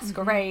like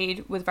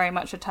masquerade was very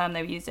much a term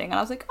they were using. And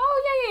I was like,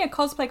 oh yeah,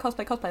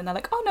 cosplay. And they're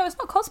like, oh no, it's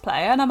not cosplay.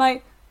 And I'm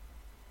like,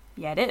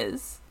 yeah, it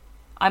is.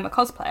 I'm a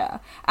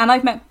cosplayer. And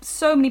I've met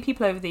so many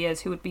people over the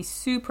years who would be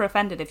super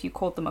offended if you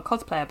called them a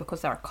cosplayer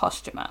because they're a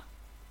costumer.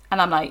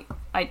 And I'm like,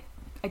 I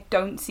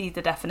don't see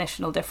the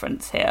definitional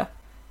difference here.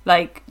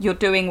 Like, you're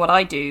doing what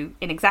I do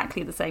in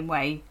exactly the same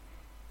way,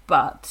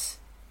 but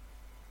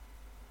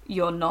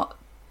you're not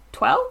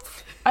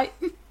 12?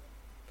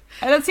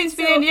 That seems to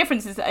be the only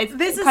difference.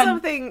 This is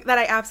something that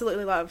I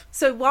absolutely love.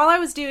 So while I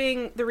was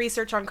doing the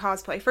research on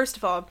cosplay, first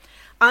of all,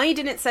 I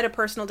didn't set a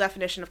personal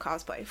definition of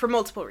cosplay for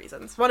multiple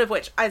reasons. One of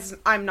which is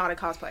I'm not a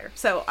cosplayer.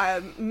 So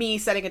me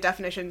setting a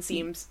definition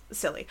seems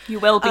silly. You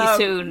will be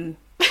soon.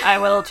 I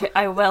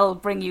will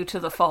bring you to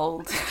the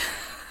fold.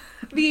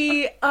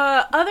 The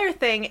other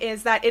thing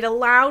is that it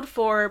allowed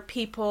for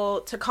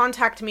people to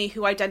contact me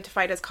who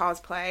identified as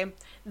cosplay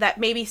that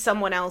maybe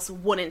someone else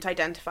wouldn't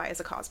identify as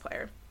a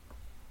cosplayer.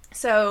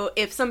 So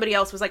if somebody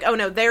else was like, oh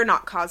no, they're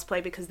not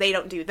cosplay because they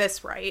don't do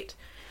this right,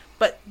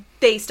 but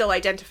they still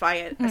identify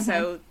it,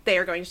 so they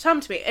are going to come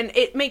to me. And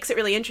it makes it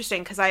really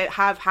interesting because I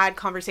have had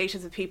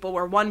conversations with people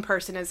where one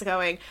person is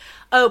going,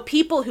 oh,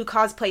 people who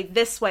cosplay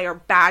this way are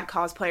bad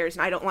cosplayers,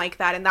 and I don't like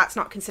that, and that's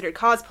not considered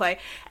cosplay.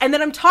 And then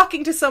I'm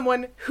talking to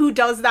someone who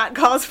does that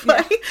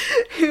cosplay,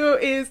 who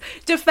is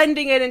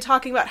defending it and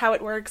talking about how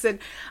it works. And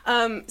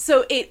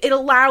so it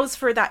allows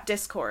for that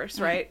discourse,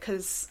 right?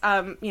 Because,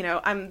 I'm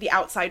the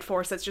outside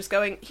force that's just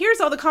going,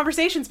 here's all the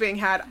conversations being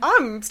had.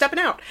 I'm stepping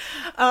out.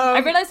 I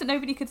realised that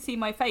nobody could see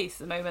my face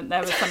the moment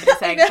there was somebody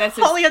saying this.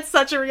 Holly had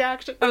such a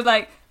reaction. I was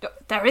like,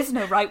 there is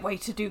no right way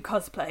to do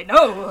cosplay.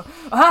 No.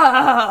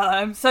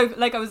 I'm so,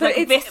 I was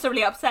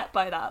viscerally upset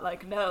by that.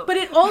 Like, no. But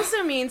it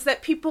also means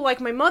that people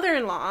like my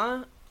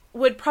mother-in-law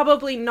would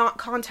probably not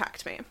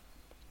contact me,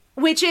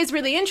 which is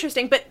really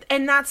interesting.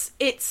 And that's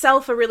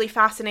itself a really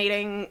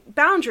fascinating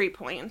boundary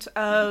point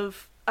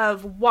of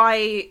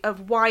why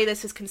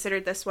this is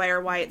considered this way or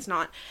why it's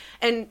not.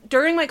 And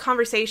during my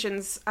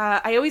conversations,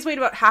 I always wait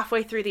about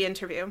halfway through the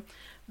interview.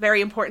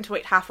 Very important to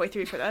wait halfway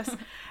through for this.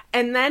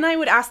 And then I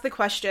would ask the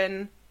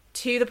question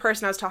to the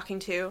person I was talking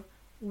to,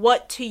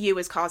 what to you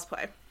is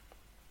cosplay?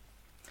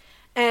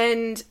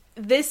 And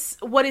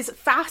what is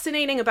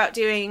fascinating about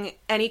doing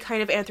any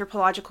kind of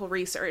anthropological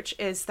research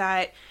is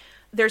that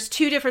there's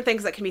two different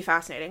things that can be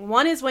fascinating.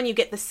 One is when you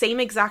get the same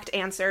exact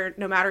answer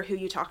no matter who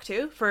you talk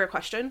to for a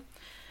question.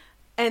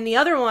 And the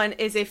other one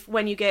is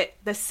when you get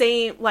the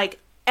same,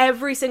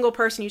 every single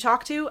person you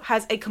talk to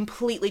has a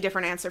completely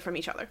different answer from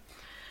each other.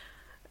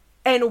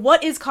 And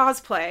what is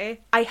cosplay?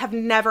 I have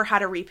never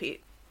had a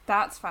repeat.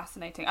 That's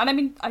fascinating. And I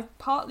mean, I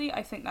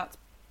think that's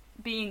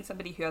being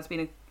somebody who has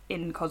been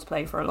in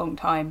cosplay for a long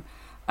time.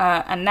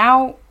 And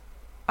now,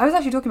 I was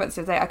actually talking about this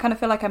the other day, I kind of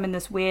feel like I'm in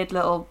this weird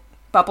little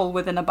bubble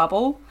within a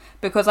bubble.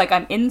 Because,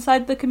 I'm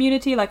inside the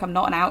community, I'm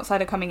not an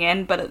outsider coming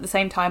in, but at the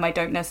same time, I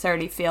don't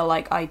necessarily feel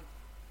like I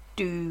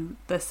do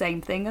the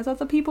same thing as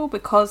other people,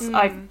 because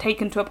I've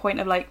taken to a point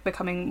of,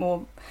 becoming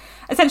more...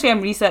 Essentially,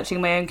 I'm researching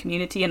my own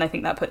community, and I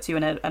think that puts you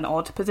in an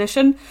odd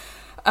position.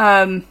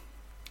 And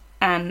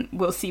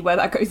we'll see where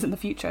that goes in the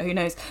future, who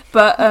knows.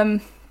 But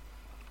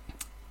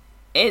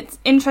it's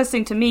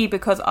interesting to me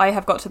because I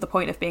have got to the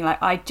point of being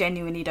I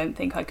genuinely don't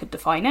think I could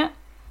define it.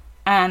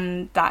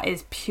 And that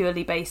is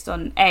purely based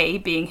on, A,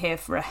 being here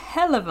for a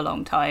hell of a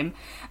long time,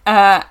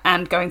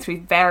 and going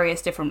through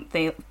various different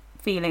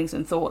feelings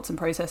and thoughts and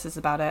processes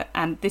about it.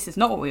 And this is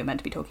not what we were meant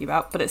to be talking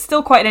about, but it's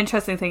still quite an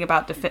interesting thing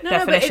about definitions.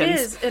 No, but it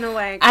is, in a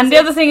way. And the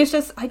other thing is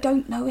just, I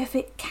don't know if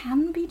it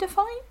can be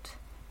defined,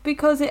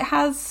 because it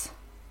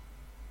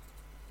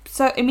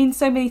means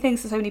so many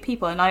things to so many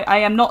people, and I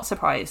am not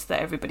surprised that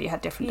everybody had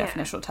different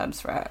definitional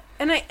terms for it.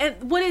 And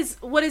what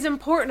is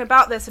important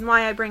about this, and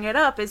why I bring it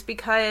up, is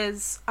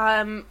because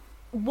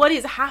what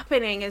is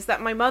happening is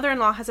that my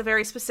mother-in-law has a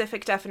very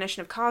specific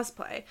definition of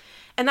cosplay.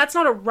 And that's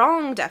not a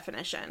wrong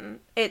definition.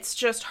 It's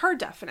just her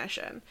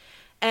definition.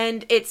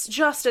 And it's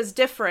just as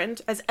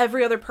different as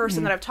every other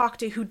person that I've talked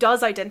to who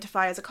does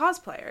identify as a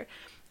cosplayer.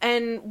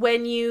 And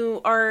when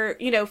you are,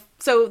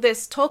 so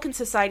this Tolkien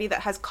Society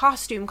that has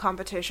costume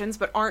competitions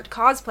but aren't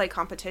cosplay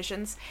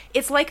competitions,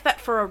 it's like that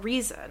for a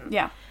reason.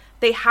 Yeah.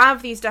 They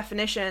have these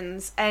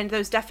definitions, and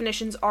those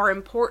definitions are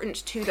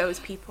important to those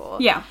people.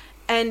 Yeah.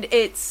 And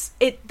it's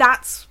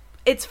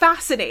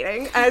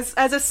fascinating. As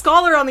a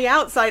scholar on the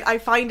outside, I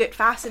find it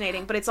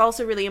fascinating, but it's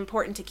also really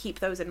important to keep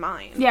those in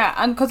mind. Yeah,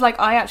 and because,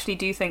 I actually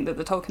do think that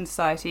the Tolkien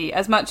Society,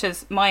 as much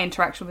as my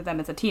interaction with them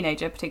as a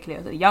teenager, particularly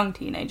as a young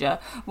teenager,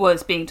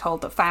 was being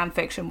told that fan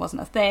fiction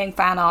wasn't a thing,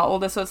 fan art, all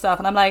this sort of stuff,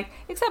 and I'm like,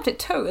 except it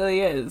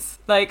totally is.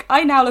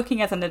 I now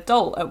looking as an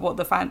adult at what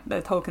the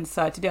Tolkien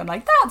Society do, I'm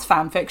like, that's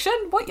fan fiction,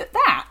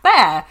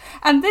 there,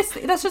 and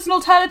that's just an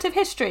alternative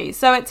history,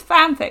 so it's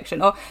fan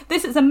fiction, or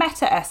this is a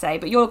meta essay,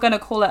 but you're going to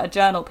call it a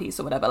journal piece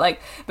or whatever,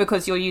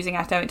 because you're using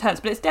academic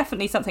terms, but it's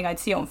definitely something I'd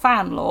see on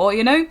fan law,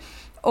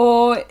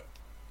 or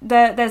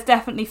there's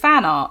definitely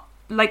fan art,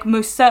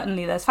 most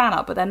certainly there's fan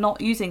art, but they're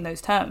not using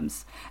those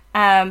terms,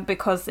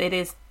 because it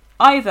is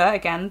either,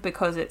 again,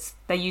 because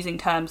they're using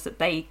terms that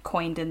they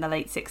coined in the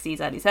late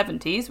 60s, early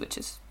 70s, which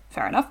is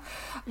fair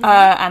enough,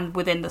 and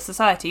within the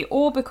society,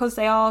 or because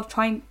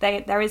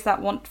there is that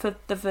want for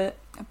the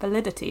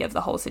validity of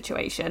the whole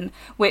situation,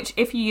 which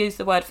if you use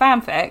the word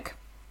fanfic,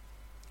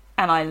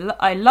 and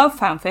I love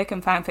fanfic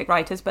and fanfic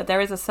writers, but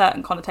there is a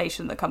certain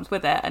connotation that comes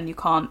with it, and you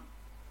can't,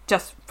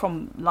 just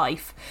from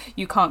life,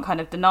 you can't kind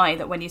of deny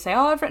that when you say,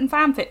 I've written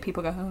fanfic,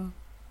 people go, oh,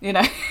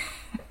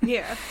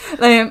 Yeah.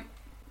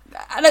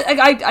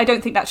 I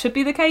don't think that should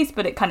be the case,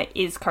 but it kind of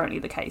is currently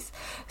the case.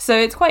 So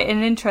it's quite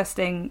an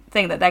interesting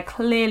thing that they're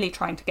clearly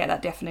trying to get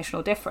that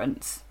definitional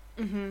difference,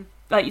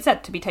 like you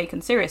said, to be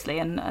taken seriously,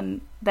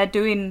 and they're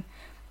doing...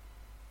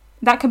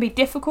 That can be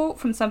difficult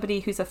from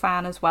somebody who's a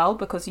fan as well,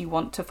 because you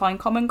want to find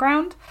common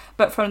ground.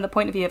 But from the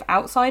point of view of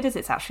outsiders,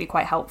 it's actually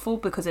quite helpful,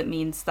 because it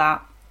means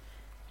that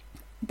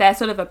they're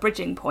sort of a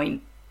bridging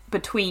point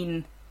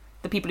between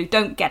the people who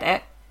don't get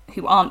it,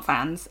 who aren't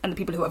fans, and the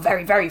people who are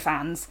very, very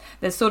fans.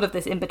 There's sort of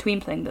this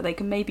in-between thing that they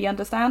can maybe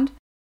understand.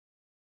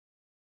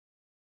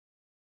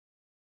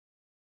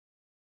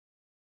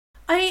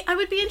 I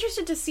would be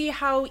interested to see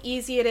how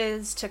easy it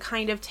is to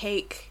kind of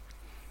take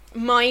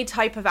my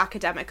type of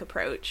academic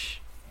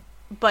approach,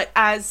 but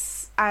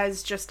as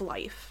just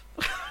life.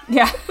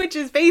 Yeah. Which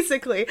is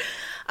basically,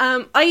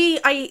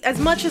 I as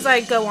much as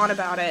I go on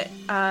about it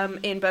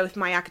in both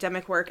my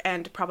academic work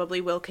and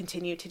probably will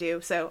continue to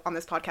do so on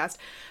this podcast,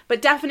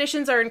 but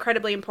definitions are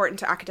incredibly important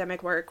to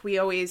academic work. We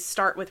always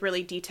start with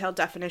really detailed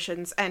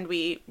definitions, and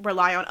we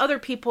rely on other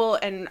people,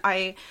 and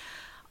I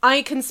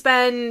can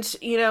spend,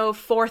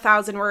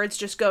 4,000 words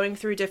just going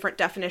through different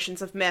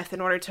definitions of myth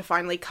in order to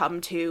finally come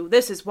to,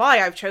 this is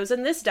why I've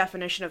chosen this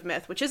definition of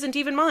myth, which isn't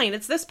even mine,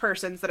 it's this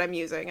person's that I'm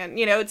using. And,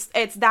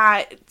 it's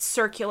that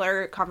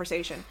circular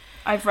conversation.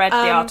 I've read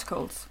the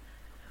articles.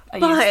 But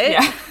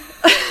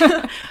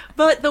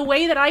the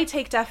way that I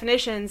take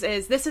definitions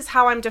is, this is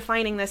how I'm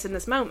defining this in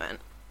this moment.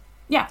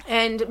 Yeah.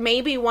 And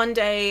maybe one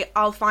day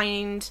I'll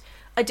find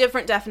a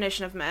different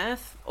definition of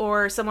myth,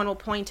 or someone will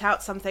point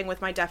out something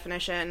with my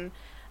definition,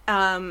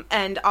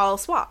 and I'll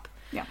swap.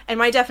 Yeah. And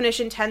my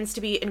definition tends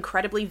to be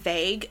incredibly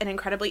vague and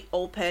incredibly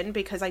open,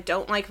 because I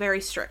don't like very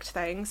strict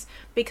things,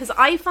 because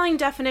I find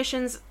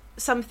definitions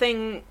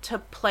something to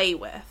play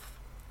with.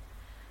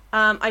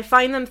 I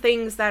find them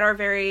things that are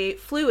very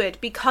fluid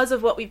because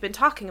of what we've been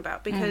talking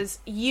about, because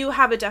you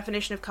have a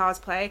definition of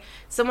cosplay,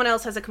 someone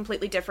else has a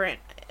completely different,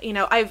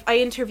 I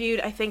interviewed,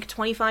 I think,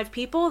 25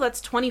 people,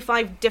 that's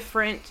 25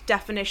 different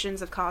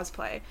definitions of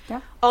cosplay,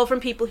 all from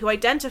people who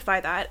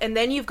identify that, and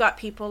then you've got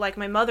people like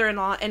my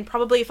mother-in-law, and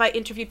probably if I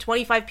interviewed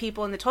 25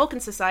 people in the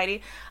Tolkien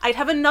Society, I'd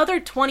have another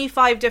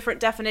 25 different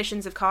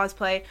definitions of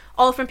cosplay,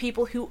 all from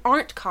people who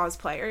aren't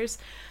cosplayers,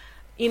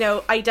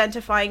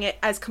 identifying it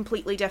as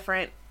completely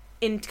different,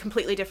 in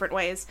completely different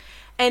ways.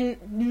 And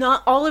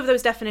not all of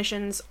those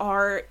definitions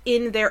are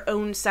in their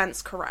own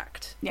sense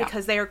correct,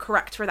 because they are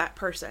correct for that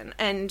person,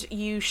 and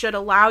you should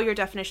allow your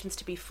definitions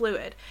to be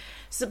fluid.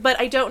 So, but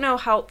I don't know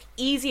how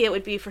easy it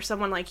would be for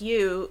someone like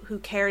you, who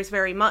cares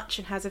very much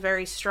and has a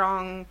very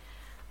strong,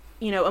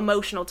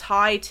 emotional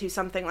tie to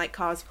something like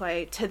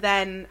cosplay, to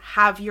then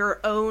have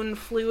your own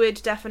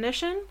fluid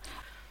definition.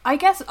 I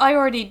guess I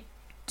already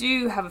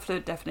do have a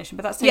fluid definition,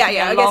 but that's taken me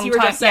a long time. I guess you were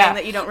just saying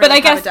that you don't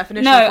really have a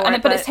definition for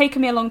it. But it's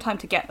taken me a long time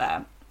to get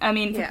there. I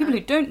mean, for people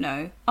who don't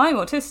know, I'm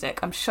autistic.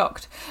 I'm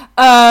shocked. So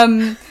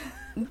I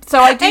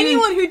do...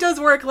 Anyone who does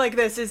work like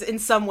this is in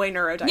some way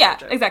neurodivergent. Yeah,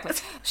 exactly.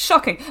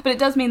 Shocking. But it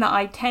does mean that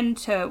I tend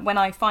to, when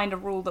I find a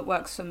rule that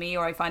works for me,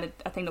 or I find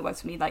a thing that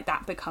works for me,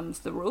 that becomes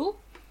the rule,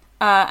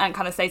 and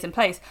kind of stays in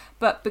place.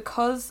 But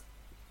because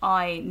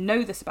I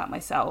know this about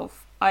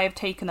myself, I have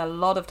taken a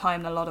lot of time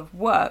and a lot of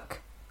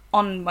work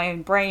on my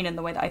own brain and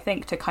the way that I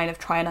think to kind of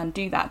try and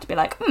undo that, to be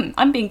like,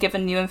 I'm being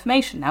given new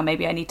information now,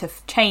 maybe I need to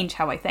change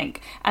how I think.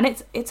 And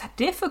it's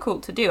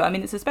difficult to do. I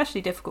mean, it's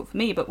especially difficult for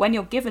me, but when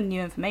you're given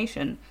new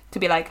information, to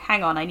be like,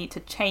 hang on, I need to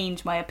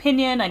change my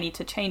opinion, I need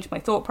to change my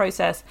thought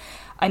process,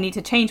 I need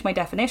to change my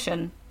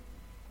definition,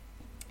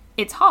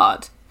 it's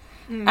hard.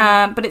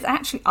 But it's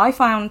actually, I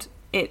found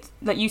it,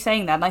 like you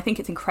saying that, and I think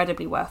it's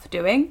incredibly worth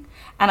doing.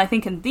 And I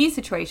think in these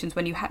situations,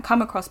 when you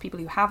come across people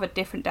who have a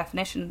different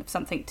definition of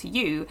something to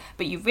you,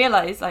 but you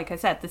realise, like I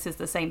said, this is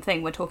the same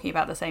thing, we're talking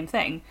about the same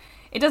thing,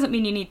 it doesn't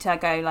mean you need to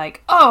go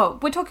like, oh,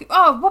 we're talking,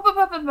 oh, blah, blah,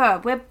 blah, blah, blah,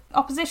 we're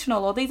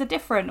oppositional, or these are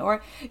different,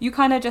 or you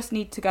kind of just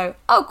need to go,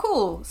 oh,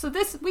 cool, so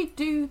this, we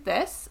do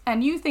this,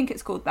 and you think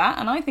it's called that,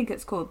 and I think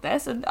it's called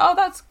this, and oh,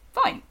 that's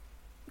fine.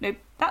 No,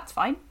 that's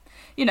fine.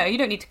 You know, you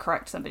don't need to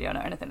correct somebody on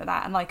it or anything like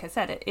that. And like I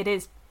said, it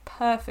is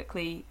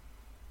perfectly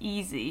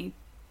easy.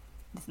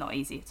 It's not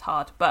easy, it's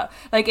hard, but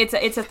like it's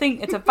a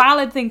thing, it's a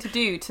valid thing to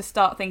do, to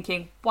start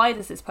thinking, why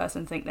does this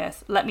person think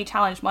this? Let me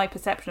challenge my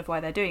perception of why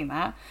they're doing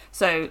that.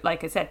 So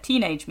like I said,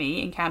 teenage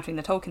me encountering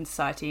the Tolkien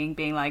Society and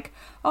being like,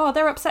 oh,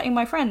 they're upsetting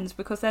my friends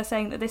because they're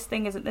saying that this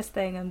thing isn't this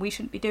thing and we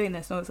shouldn't be doing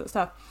this and all this sort of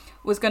stuff,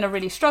 was going to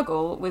really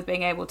struggle with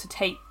being able to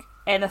take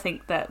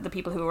anything that the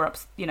people who were up,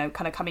 you know,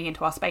 kind of coming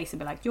into our space and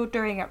be like, you're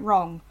doing it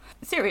wrong,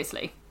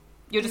 seriously.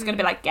 You're just going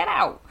to be like, get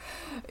out,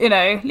 you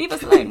know, leave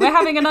us alone, we're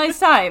having a nice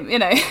time, you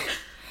know.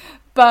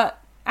 But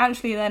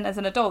actually then as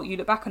an adult you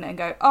look back on it and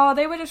go, oh,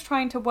 they were just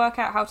trying to work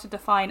out how to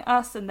define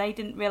us, and they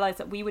didn't realise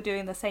that we were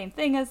doing the same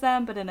thing as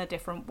them but in a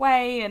different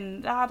way,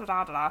 and da da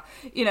da da da,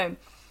 you know.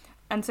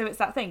 And so it's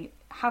that thing,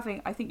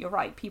 having, I think you're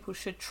right, people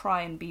should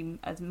try and be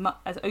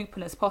as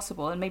open as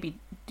possible, and maybe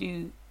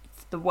do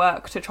the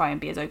work to try and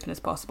be as open as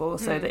possible,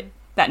 so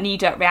that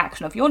knee-jerk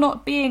reaction of, you're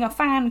not being a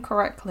fan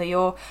correctly,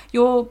 or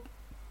you're...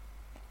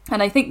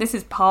 And I think this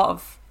is part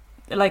of,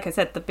 like I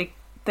said, the big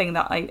thing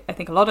that I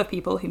think a lot of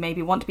people who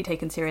maybe want to be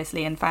taken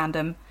seriously in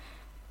fandom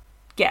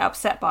get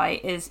upset by,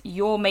 is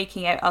you're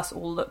making us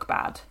all look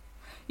bad.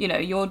 You know,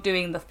 you're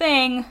doing the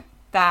thing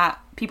that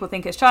people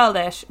think is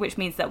childish, which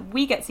means that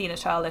we get seen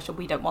as childish, and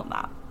we don't want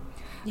that.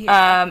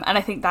 Yeah. And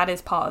I think that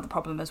is part of the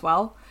problem as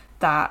well,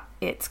 that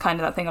it's kind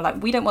of that thing of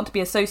like, we don't want to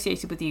be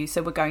associated with you,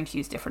 so we're going to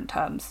use different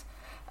terms.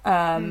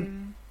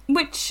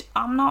 Which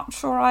I'm not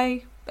sure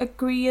I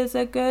agree is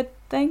a good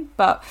thing,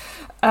 but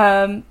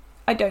I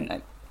don't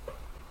know.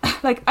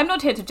 Like, I'm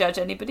not here to judge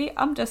anybody,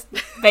 I'm just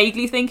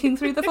vaguely thinking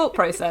through the thought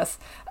process.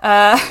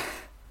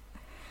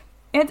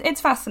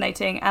 It's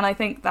fascinating, and I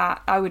think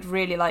that I would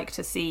really like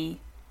to see,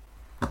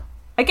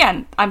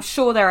 again, I'm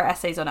sure there are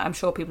essays on it, I'm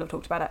sure people have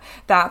talked about it,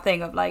 that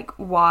thing of like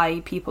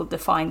why people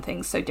define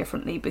things so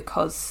differently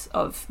because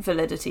of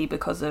validity,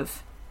 because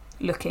of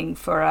looking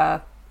for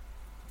a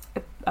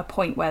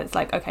point where it's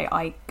like, okay,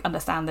 I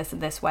understand this in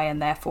this way,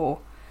 and therefore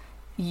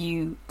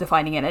you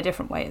defining it in a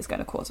different way is going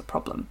to cause a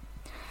problem.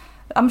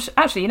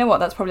 Actually, you know what?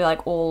 That's probably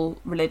like all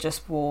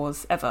religious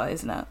wars ever,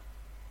 isn't it?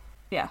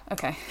 Yeah,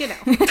 okay. You know.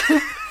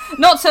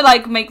 Not to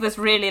like make this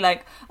really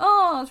like,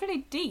 oh, it's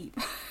really deep.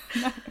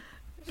 No.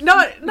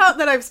 Not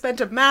that I've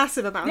spent a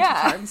massive amount of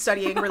time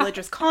studying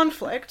religious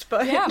conflict,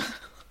 but... Yeah.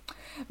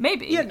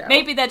 Maybe. You know.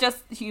 Maybe they're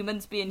just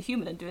humans being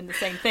human and doing the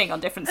same thing on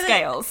different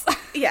scales.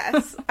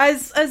 Yes.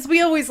 As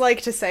we always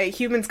like to say,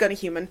 humans gonna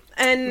human.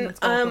 And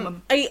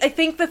I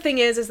think the thing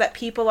is that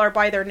people are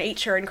by their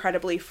nature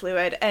incredibly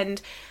fluid,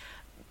 and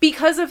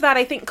because of that,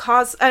 I think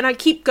and I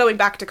keep going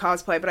back to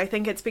cosplay, but I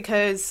think it's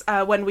because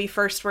when we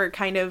first were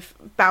kind of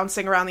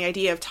bouncing around the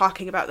idea of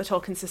talking about the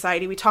Tolkien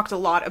Society, we talked a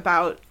lot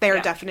about their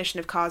definition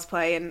of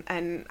cosplay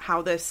and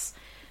how this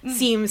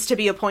seems to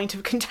be a point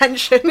of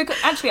contention. Because,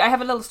 actually, I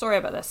have a little story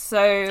about this.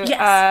 So,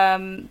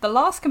 yes. The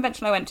last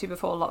convention I went to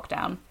before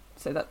lockdown,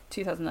 so that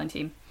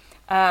 2019,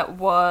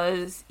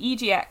 was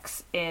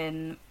EGX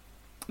in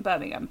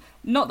Birmingham.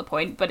 Not the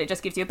point, but it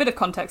just gives you a bit of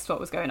context to what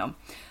was going on.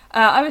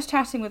 I was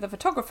chatting with a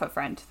photographer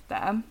friend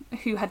there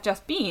who had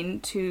just been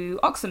to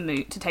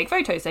Oxenmoot to take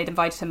photos. They'd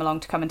invited him along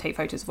to come and take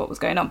photos of what was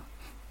going on.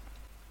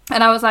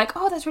 And I was like,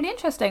 oh, that's really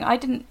interesting. I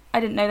didn't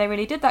know they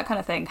really did that kind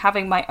of thing.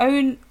 Having my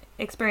own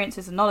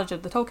experiences and knowledge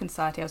of the Tolkien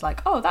Society, I was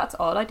like, oh, that's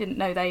odd. I didn't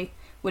know they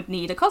would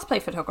need a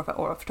cosplay photographer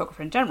or a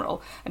photographer in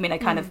general. I mean, I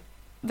kind of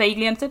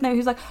vaguely understood. No, he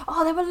was like,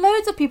 oh, there were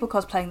loads of people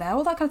cosplaying there,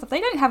 all that kind of stuff.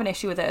 They don't have an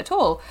issue with it at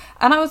all.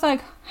 And I was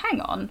like, hang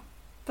on.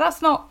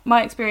 That's not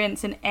my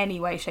experience in any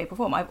way, shape or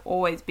form. I've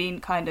always been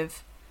kind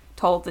of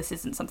told this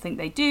isn't something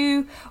they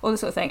do, all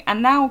this sort of thing.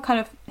 And now kind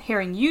of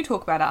hearing you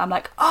talk about it, I'm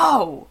like,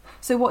 oh,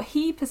 so what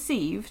he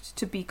perceived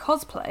to be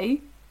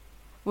cosplay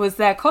was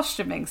their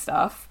costuming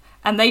stuff,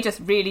 and they just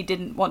really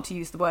didn't want to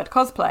use the word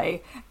cosplay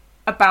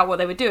about what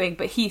they were doing,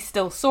 but he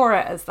still saw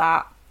it as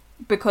that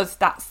because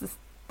that's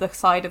the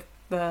side of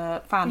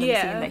the fandom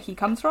scene that he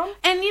comes from.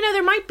 And, you know,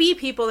 there might be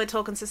people in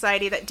Tolkien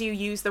Society that do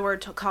use the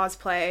word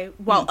cosplay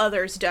while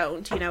others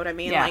don't, you know what I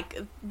mean? Yeah.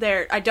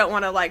 Like, I don't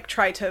want to, like,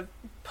 try to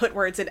put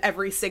words in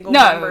every single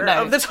member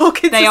of the Tolkien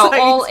Society. They are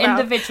all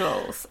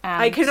individuals.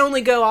 And... I can only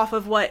go off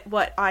of what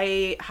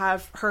I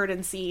have heard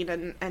and seen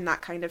and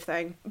that kind of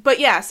thing. But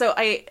yeah, so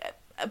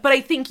but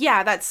I think,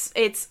 yeah,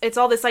 it's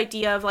all this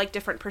idea of like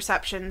different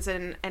perceptions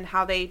and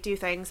how they do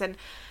things. And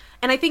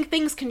I think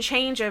things can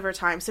change over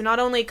time. So not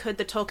only could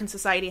the Tolkien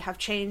Society have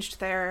changed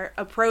their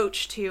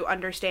approach to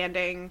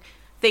understanding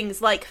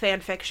things like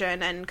fan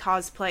fiction and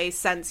cosplay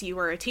since you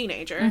were a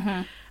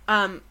teenager,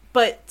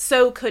 but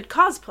so could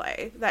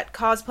cosplay. That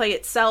cosplay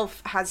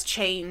itself has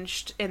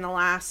changed in the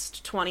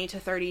last 20 to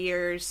 30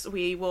 years.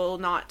 We will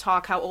not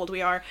talk how old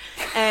we are.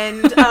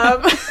 And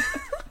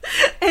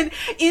and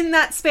in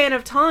that span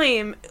of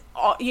time,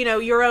 you know,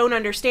 your own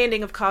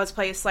understanding of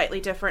cosplay is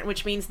slightly different,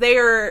 which means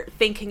they're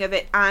thinking of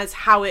it as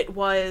how it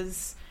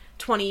was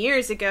 20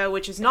 years ago,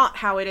 which is not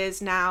how it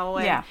is now.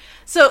 And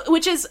so,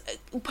 which is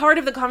part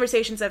of the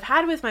conversations I've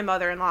had with my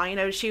mother-in-law. You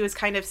know, she was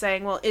kind of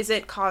saying, well, is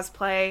it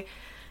cosplay,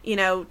 you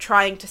know,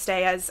 trying to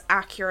stay as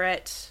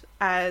accurate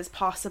as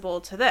possible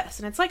to this?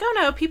 And it's like, oh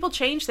no, people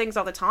change things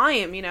all the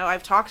time. You know,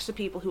 I've talked to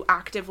people who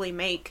actively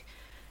make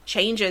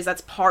changes.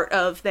 That's part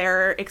of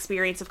their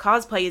experience of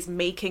cosplay, is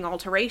making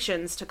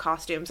alterations to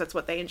costumes. That's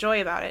what they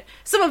enjoy about it.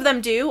 Some of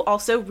them do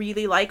also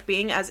really like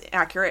being as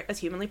accurate as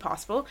humanly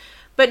possible,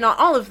 but not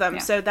all of them.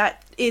 So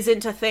that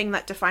isn't a thing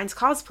that defines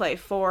cosplay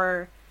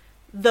for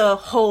the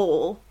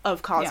whole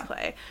of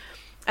cosplay.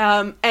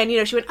 And, you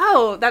know, she went,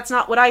 oh, that's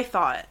not what I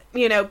thought,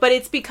 you know, but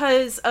it's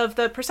because of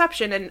the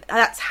perception, and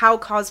that's how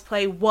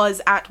cosplay was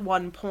at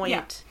one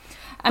point.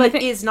 And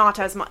but is not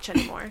as much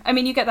anymore. I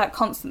mean, you get that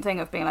constant thing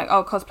of being like,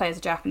 oh, cosplay is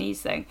a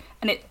Japanese thing.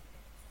 And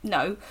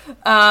no.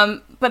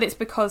 But it's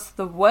because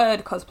the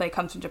word cosplay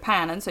comes from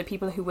Japan, and so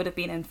people who would have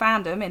been in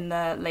fandom in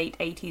the late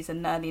 80s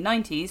and early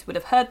 90s would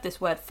have heard this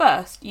word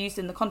first, used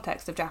in the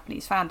context of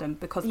Japanese fandom,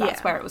 because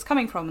that's where it was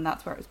coming from and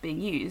that's where it was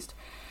being used.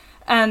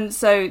 And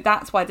so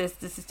that's why there's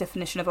this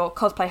definition of, oh,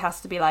 cosplay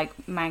has to be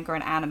like manga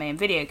and anime and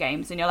video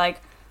games. And you're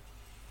like,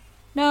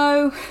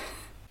 no.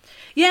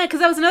 Yeah, because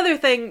that was another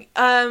thing,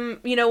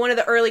 you know, one of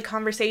the early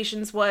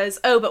conversations was,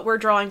 oh, but we're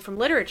drawing from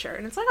literature.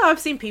 And it's like, oh, I've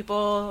seen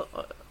people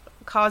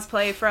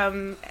cosplay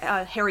from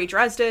Harry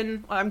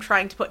Dresden. I'm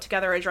trying to put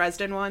together a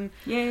Dresden one.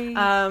 Yay.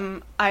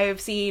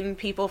 I've seen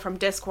people from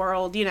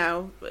Discworld, you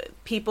know,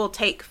 people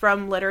take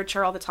from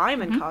literature all the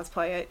time and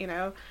cosplay it, you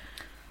know.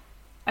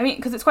 I mean,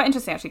 because it's quite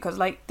interesting, actually, because,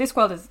 like,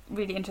 Discworld is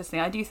really interesting.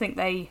 I do think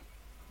they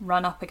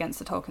run up against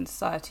the Tolkien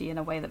Society in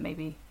a way that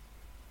maybe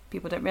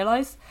people don't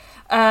realise.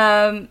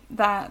 That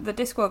the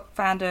Discworld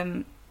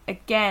fandom,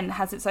 again,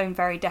 has its own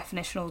very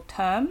definitional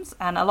terms,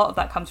 and a lot of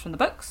that comes from the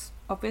books,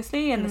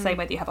 obviously, in the same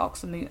way that you have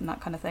Oxenmoot and that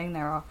kind of thing.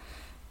 There are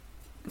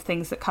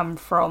things that come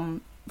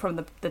from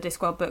the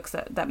Discworld books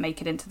that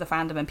make it into the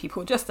fandom, and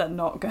people just are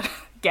not going to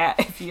get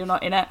if you're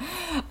not in it.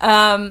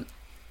 But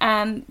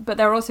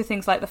there are also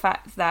things like the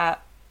fact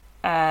that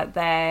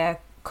their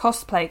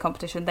cosplay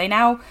competition,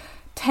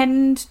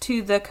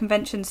 the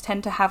conventions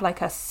tend to have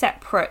like a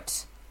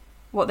separate,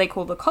 what they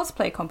call the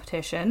cosplay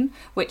competition,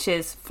 which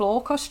is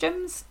floor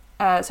costumes.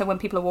 So when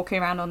people are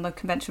walking around on the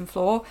convention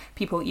floor,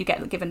 you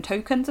get given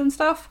tokens and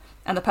stuff,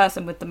 and the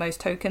person with the most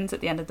tokens at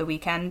the end of the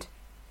weekend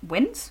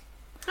wins.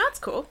 That's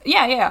cool.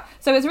 Yeah.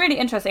 So it's really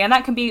interesting, and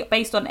that can be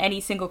based on any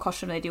single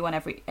costume they do in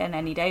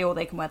any day, or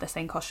they can wear the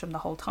same costume the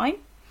whole time.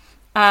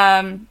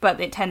 But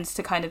it tends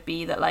to kind of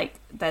be that, like,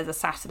 there's a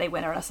Saturday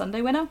winner and a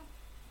Sunday winner.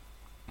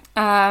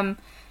 But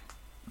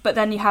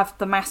then you have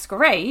the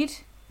masquerade,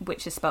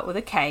 which is spelt with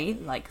a K,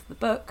 like the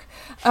book,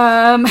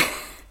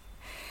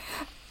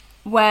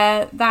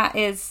 where that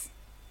is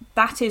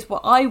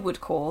what I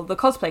would call the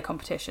cosplay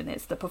competition.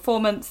 It's the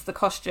performance, the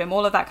costume,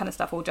 all of that kind of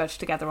stuff all judged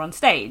together on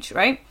stage,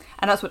 right?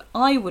 And that's what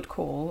I would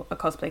call a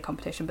cosplay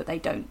competition, but they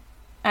don't.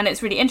 And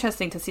it's really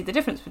interesting to see the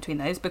difference between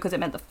those, because it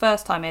meant the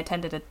first time I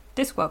attended a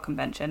Discworld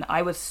convention,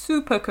 I was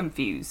super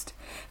confused.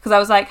 Because I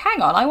was like,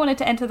 hang on, I wanted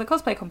to enter the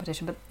cosplay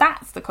competition, but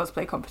that's the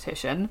cosplay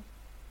competition,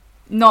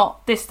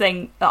 not this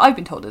thing that I've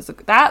been told is.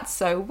 That's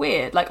so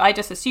weird. Like, I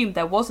just assumed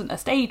there wasn't a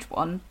stage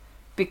one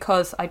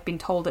because I'd been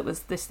told it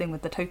was this thing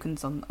with the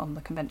tokens on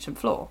the convention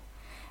floor.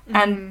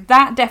 And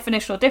that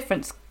definitional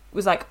difference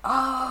was like,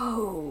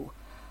 oh,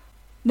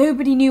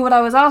 nobody knew what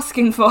I was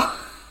asking for.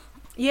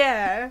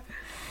 Yeah.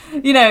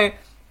 You know,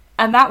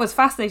 and that was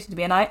fascinating to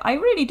me. And I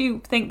really do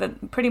think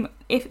that pretty much,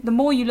 if the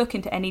more you look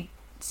into any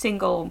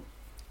single,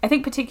 I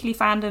think particularly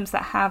fandoms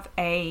that have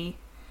a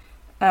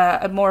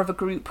more of a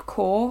group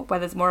core, where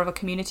there's more of a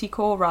community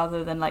core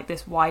rather than like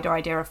this wider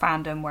idea of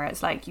fandom where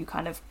it's like you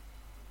kind of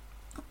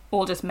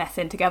all just mess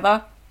in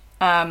together.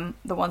 The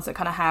ones that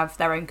kind of have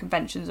their own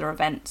conventions or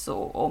events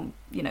or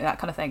you know, that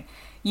kind of thing.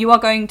 You are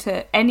going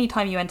to,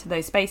 anytime you enter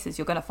those spaces,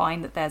 you're going to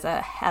find that there's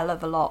a hell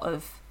of a lot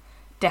of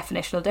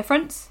definitional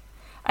difference.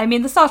 I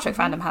mean, the Star Trek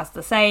fandom has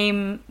the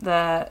same.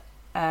 The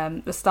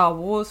Star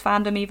Wars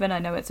fandom, even, I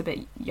know it's a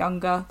bit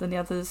younger than the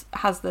others,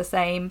 has the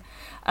same.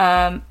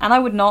 And I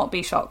would not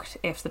be shocked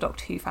if the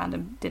Doctor Who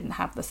fandom didn't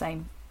have the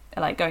same.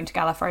 Like going to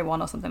Gallifrey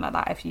 1 or something like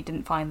that, if you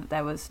didn't find that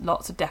there was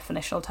lots of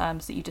definitional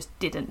terms that you just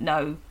didn't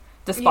know,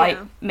 despite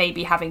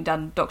maybe having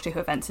done Doctor Who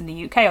events in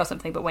the UK or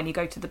something. But when you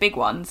go to the big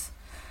ones,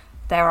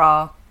 there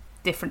are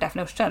different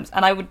definitional terms.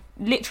 And I would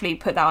literally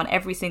put that on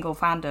every single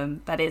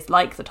fandom that is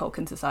like the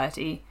Tolkien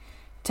Society,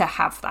 to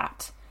have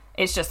that.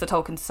 It's just the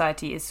Tolkien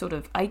Society is sort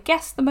of, I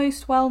guess, the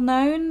most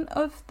well-known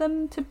of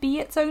them to be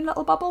its own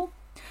little bubble.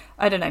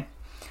 I don't know.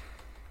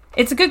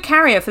 It's a good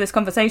carrier for this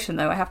conversation,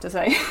 though, I have to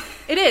say.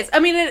 It is.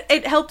 I mean,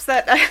 it helps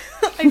that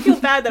I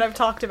feel bad that I've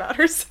talked about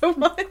her so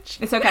much.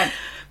 It's okay.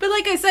 But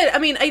like I said, I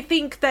mean, I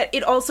think that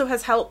it also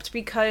has helped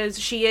because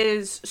she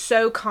is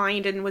so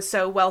kind and was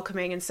so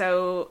welcoming and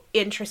so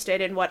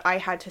interested in what I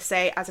had to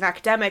say as an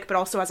academic, but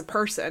also as a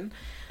person.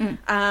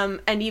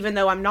 And even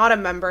though I'm not a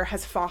member,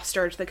 has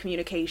fostered the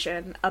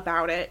communication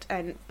about it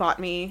and bought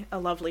me a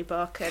lovely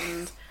book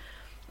and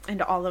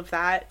all of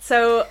that.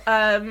 So,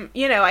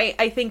 you know,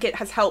 I think it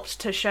has helped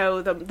to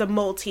show the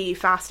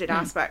multifaceted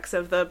aspects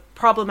of the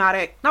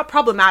not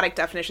problematic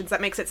definitions.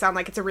 That makes it sound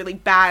like it's a really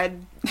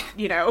bad,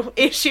 you know,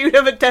 issue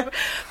of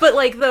but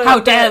like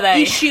How dare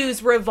they?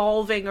 Issues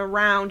revolving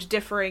around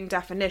differing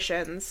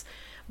definitions.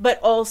 But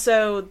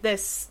also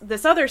this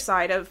other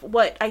side of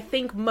what I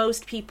think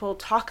most people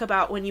talk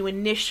about when you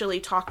initially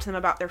talk to them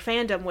about their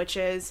fandom, which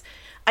is,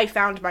 I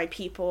found my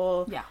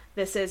people. Yeah.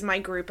 This is my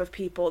group of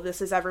people.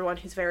 This is everyone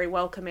who's very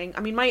welcoming.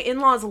 I mean, my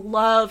in-laws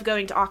love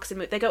going to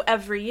Oxenmoot. They go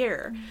every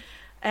year.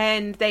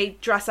 And they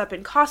dress up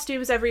in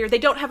costumes every year. They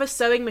don't have a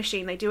sewing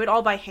machine. They do it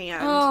all by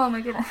hand. Oh,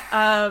 my goodness.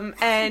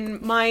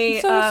 And my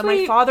So my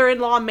sweet.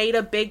 father-in-law made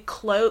a big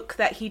cloak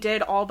that he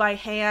did all by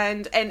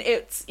hand. And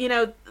it's, you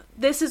know,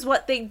 this is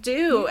what they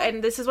do.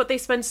 And this is what they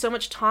spend so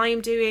much time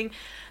doing.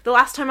 The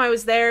last time I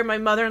was there, my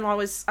mother-in-law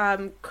was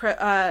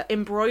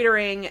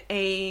embroidering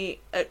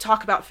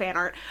talk about fan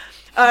art.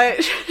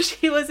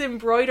 She was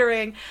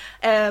embroidering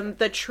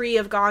the Tree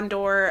of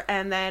Gondor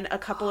and then a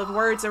couple of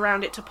words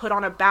around it to put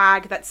on a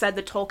bag that said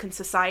the Tolkien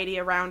Society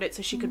around it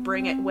so she could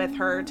bring it with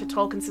her to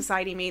Tolkien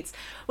Society meets,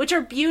 which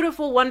are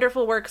beautiful,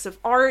 wonderful works of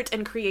art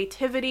and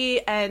creativity,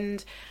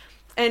 and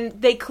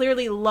they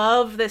clearly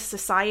love this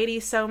society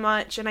so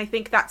much, and I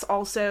think that's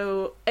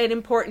also an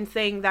important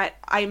thing that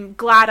I'm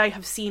glad I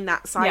have seen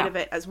that side of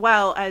it, as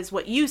well as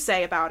what you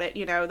say about it,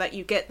 you know, that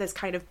you get this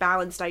kind of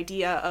balanced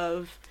idea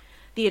of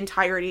the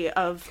entirety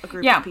of a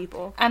group of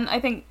people. And I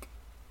think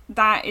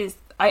that is,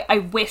 I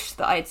wish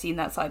that I had seen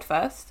that side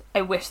first.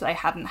 I wish that I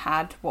hadn't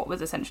had what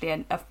was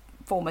essentially a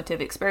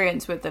formative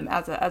experience with them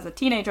as a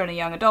teenager and a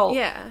young adult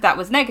that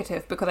was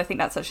negative, because I think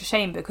that's such a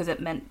shame, because it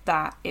meant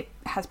that it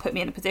has put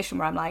me in a position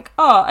where I'm like,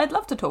 oh, I'd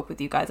love to talk with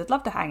you guys, I'd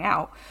love to hang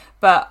out,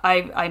 but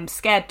I'm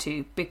scared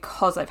to,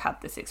 because I've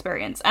had this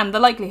experience. And the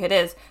likelihood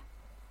is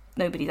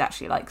nobody's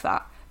actually like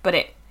that, but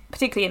it,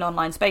 particularly in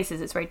online spaces,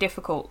 it's very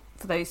difficult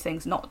for those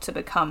things not to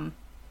become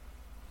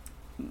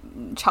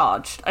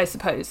charged, I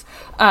suppose.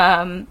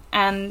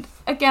 And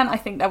again, I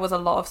think there was a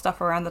lot of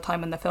stuff around the time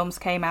when the films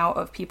came out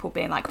of people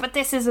being like, but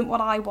this isn't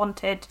what I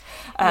wanted,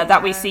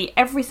 that we see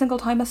every single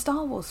time a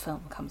Star Wars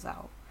film comes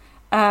out.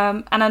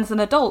 And as an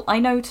adult, I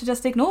know to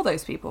just ignore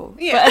those people.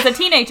 But as a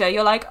teenager,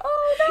 you're like,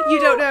 oh no, you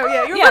don't know.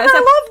 You're like,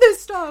 I love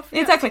this stuff.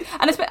 Exactly.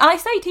 And I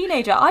say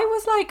teenager, I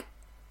was like,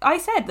 I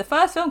said the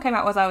first film came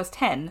out when I was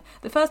 10.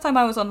 The first time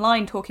I was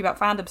online talking about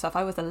fandom stuff,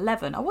 I was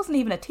 11. I wasn't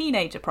even a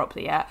teenager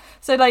properly yet.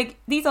 So, like,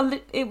 these are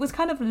it was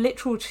kind of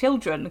literal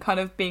children kind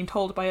of being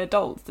told by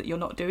adults that you're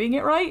not doing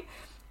it right.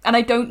 And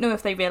I don't know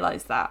if they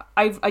realised that.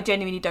 I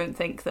genuinely don't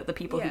think that the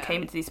people who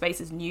came into these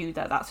spaces knew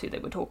that that's who they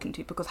were talking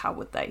to, because how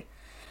would they?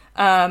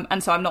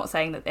 And so I'm not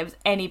saying that it was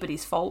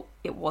anybody's fault.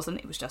 It wasn't.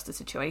 It was just a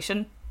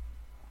situation.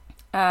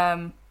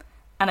 And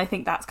I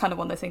think that's kind of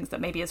one of the things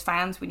that maybe as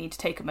fans we need to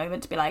take a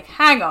moment to be like,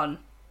 hang on.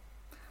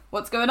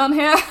 What's going on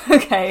here?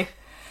 Okay,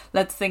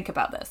 let's think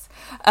about this.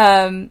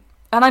 And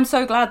I'm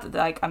so glad that,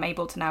 like, I'm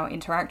able to now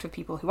interact with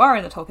people who are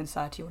in the Tolkien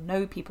Society or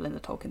know people in the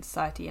Tolkien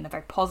Society in a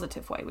very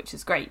positive way, which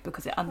is great,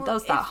 because it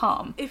undoes that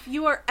harm. If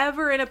you are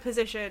ever in a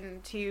position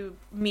to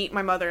meet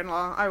my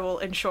mother-in-law, I will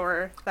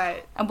ensure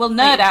that. And we'll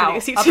nerd out.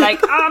 I'll be like,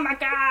 oh my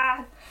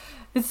god,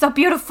 it's so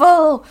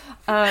beautiful.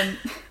 And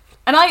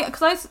I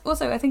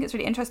think it's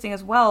really interesting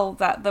as well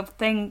that the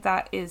thing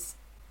that is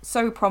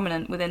so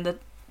prominent within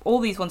all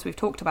these ones we've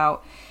talked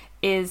about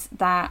is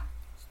that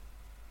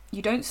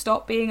you don't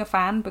stop being a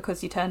fan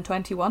because you turn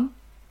 21.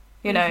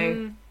 You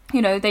know,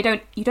 you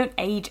don't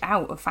age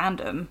out of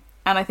fandom.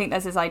 And I think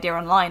there's this idea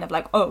online of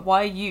like, oh,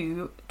 why are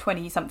you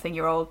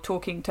 20-something-year-old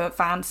talking to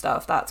fan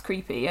stuff? That's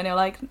creepy. And you're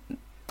like,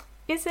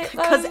 is it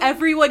though? Because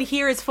everyone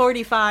here is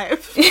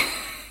 45.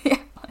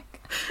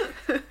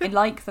 I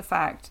like the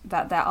fact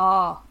that there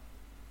are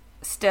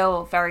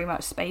still very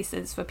much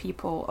spaces for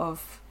people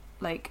of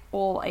like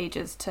all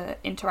ages to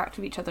interact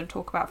with each other and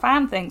talk about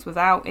fan things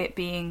without it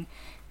being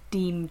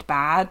deemed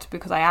bad,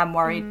 because I am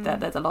worried that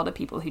there's a lot of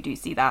people who do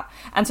see that.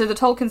 And so the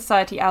Tolkien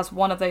Society as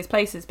one of those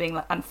places being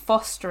like, and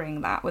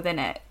fostering that within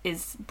it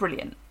is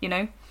brilliant, you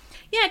know?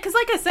 Yeah, because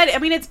like I said, I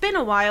mean, it's been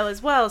a while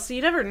as well, so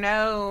you never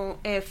know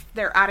if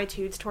their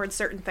attitudes towards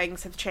certain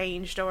things have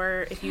changed,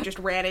 or if you just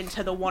ran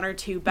into the one or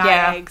two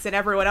bags and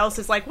everyone else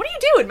is like, what are you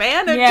doing,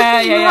 man? And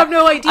you have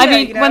no idea. I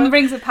mean, you know? when the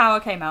Rings of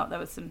Power came out, there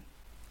was some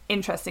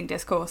interesting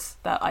discourse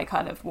that I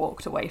kind of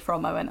walked away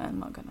from. I went, I'm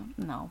not gonna,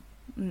 no,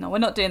 no, we're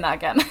not doing that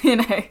again, you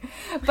know.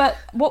 But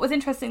what was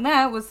interesting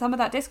there was some of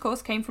that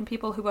discourse came from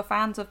people who were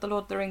fans of the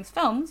Lord of the Rings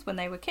films when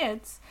they were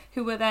kids,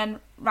 who were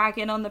then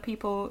ragging on the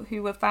people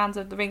who were fans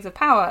of the Rings of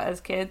Power as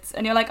kids.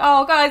 And you're like,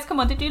 oh, guys, come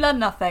on, did you learn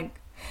nothing?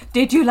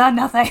 Did you learn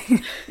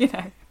nothing? You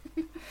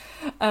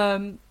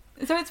know.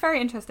 So it's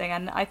very interesting,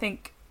 and I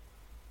think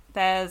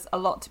there's a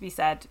lot to be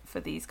said for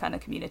these kind of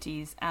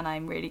communities, and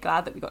I'm really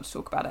glad that we got to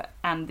talk about it,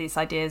 and these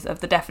ideas of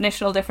the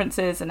definitional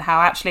differences and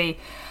how actually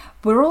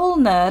we're all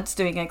nerds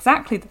doing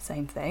exactly the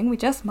same thing, we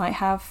just might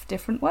have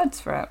different words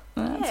for it.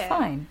 That's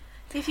fine.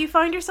 If you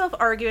find yourself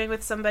arguing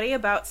with somebody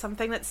about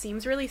something that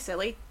seems really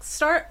silly,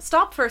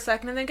 stop for a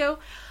second and then go,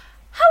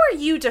 how are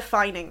you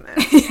defining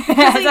this?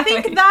 Because I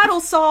think that'll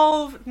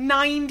solve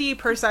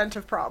 90%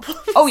 of problems.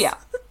 Oh yeah,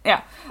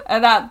 yeah.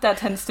 That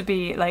tends to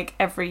be like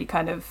every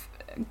kind of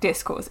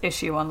discourse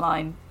issue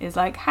online is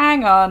like,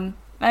 hang on,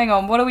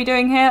 what are we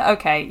doing here?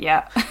 Okay,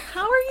 yeah.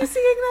 How are you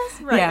seeing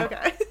this? Right, yeah.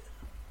 Okay.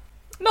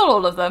 Not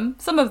all of them.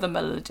 Some of them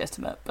are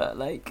legitimate, but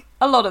like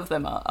a lot of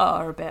them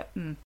are a bit.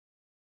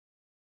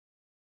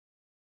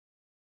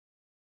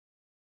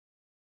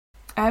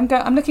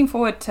 I'm looking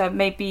forward to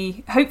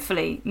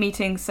hopefully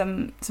meeting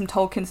some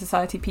Tolkien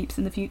Society peeps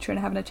in the future and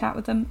having a chat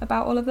with them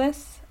about all of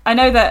this. I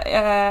know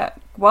that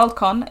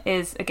Worldcon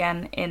is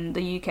again in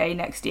the UK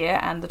next year,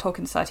 and the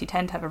Tolkien Society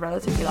tend to have a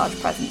relatively large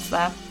presence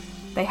there.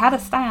 They had a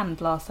stand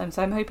last time,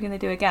 so I'm hoping they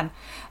do again,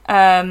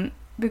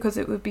 because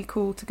it would be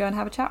cool to go and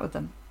have a chat with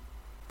them.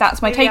 That's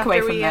my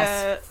takeaway from this.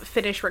 After we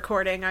finish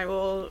recording, I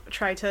will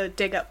try to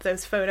dig up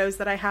those photos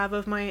that I have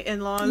of my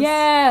in-laws.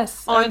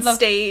 Yes, on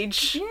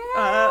stage.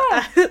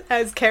 Yeah.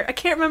 As I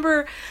can't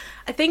remember.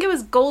 I think it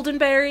was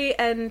Goldenberry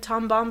and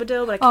Tom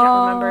Bombadil, but I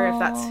can't remember if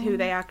that's who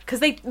they act, because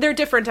they're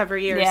different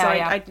every year. Yeah, so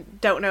I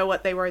don't know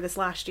what they were this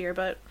last year,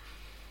 but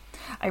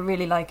I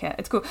really like it.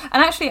 It's cool.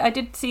 And actually, I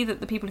did see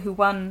that the people who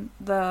won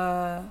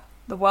the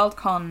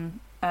Worldcon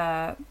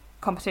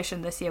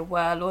competition this year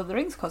were Lord of the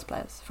Rings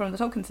cosplayers from the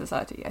Tolkien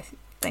Society, I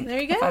think.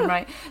 There you go. If I'm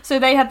right. So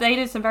they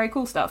did some very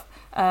cool stuff.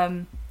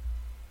 So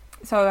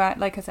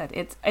like I said,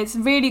 it's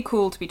really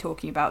cool to be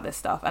talking about this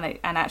stuff and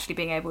actually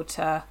being able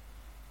to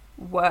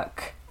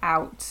work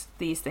out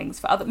these things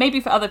for other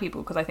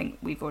people, because I think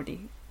we've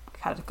already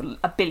had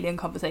a billion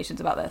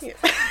conversations about this.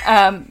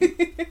 Yeah.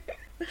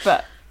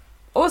 But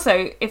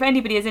also, if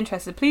anybody is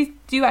interested, please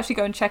do actually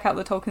go and check out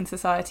the Tolkien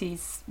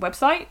Society's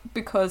website,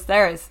 because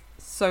there is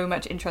so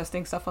much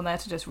interesting stuff on there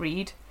to just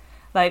read.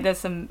 Like,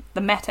 there's the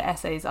meta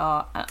essays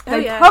are...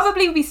 They'd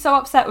probably be so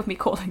upset with me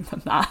calling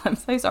them that. I'm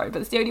so sorry,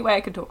 but it's the only way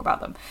I can talk about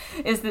them,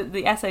 is that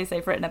the essays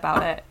they've written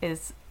about it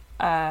is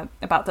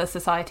about the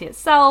society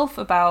itself,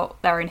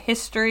 about their own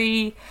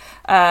history,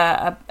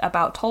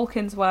 about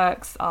Tolkien's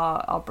works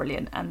are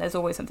brilliant, and there's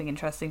always something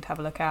interesting to have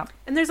a look at.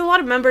 And there's a lot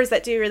of members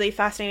that do really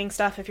fascinating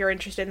stuff if you're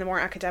interested in the more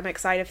academic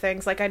side of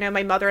things. Like, I know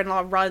my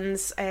mother-in-law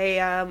runs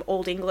a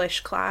Old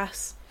English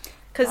class.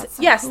 Because,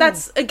 yes, cool.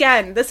 That's,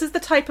 again, this is the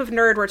type of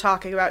nerd we're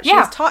talking about. She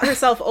has taught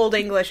herself Old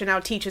English and now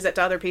teaches it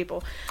to other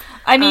people.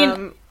 I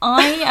mean,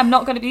 I am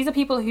not going to... These are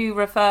people who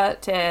refer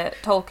to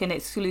Tolkien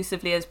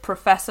exclusively as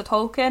Professor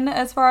Tolkien,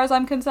 as far as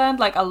I'm concerned.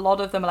 Like, a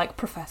lot of them are like,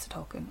 Professor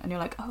Tolkien. And you're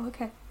like, oh,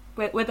 okay.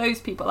 We're those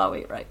people, are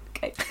we? Right,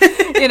 okay.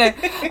 You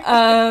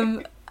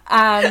know.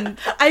 And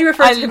I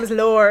refer to him as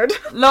Lord.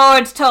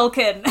 Lord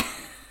Tolkien.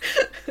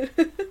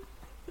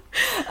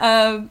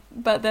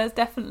 But there's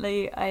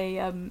definitely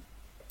a...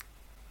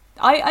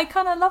 I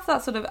kind of love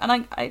that sort of, and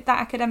I that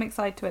academic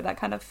side to it, that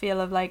kind of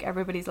feel of like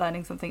everybody's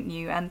learning something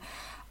new, and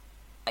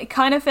I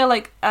kind of feel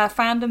like a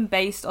fandom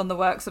based on the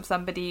works of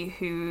somebody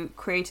who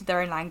created their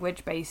own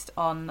language based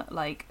on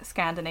like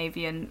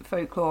Scandinavian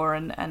folklore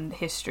and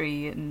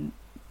history and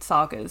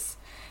sagas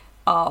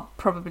are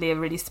probably a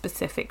really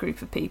specific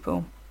group of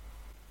people,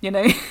 you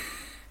know?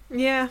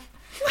 Yeah.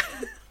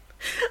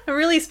 A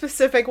really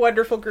specific,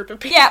 wonderful group of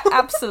people. Yeah,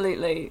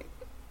 absolutely.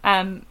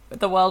 And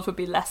the world would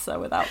be less so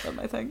without them,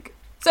 I think.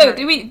 So,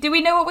 right. Do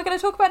we know what we're going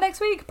to talk about next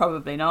week?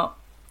 Probably not.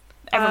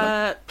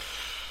 Everyone,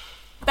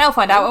 they'll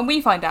find out when we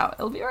find out.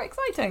 It'll be very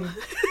exciting.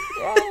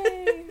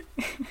 Yay!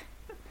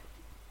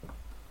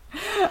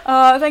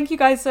 Thank you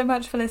guys so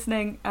much for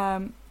listening.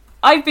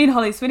 I've been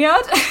Holly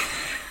Swinnyard.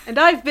 And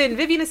I've been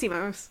Vivian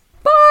Asimos.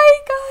 Bye,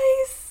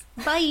 guys!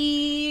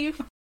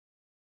 Bye!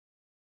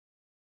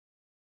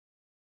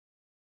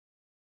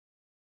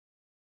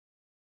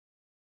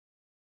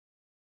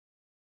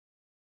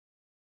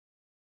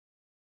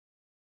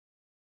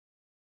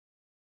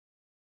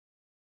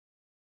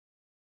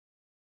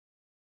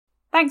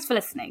 Thanks for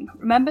listening.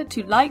 Remember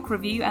to like,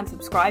 review and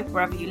subscribe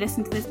wherever you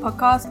listen to this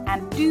podcast,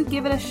 and do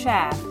give it a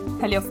share.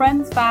 Tell your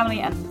friends, family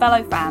and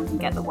fellow fans and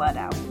get the word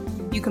out.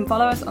 You can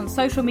follow us on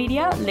social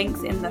media,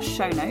 links in the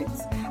show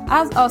notes,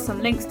 as are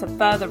some links to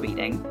further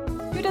reading.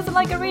 Who doesn't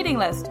like a reading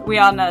list? We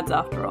are nerds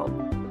after all.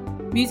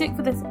 Music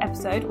for this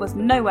episode was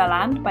Nowhere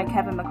Land by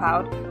Kevin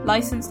MacLeod,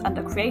 licensed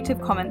under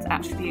Creative Commons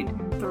Attribute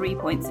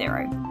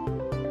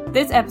 3.0.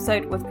 This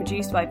episode was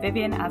produced by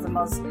Vivian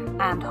Asimos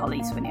and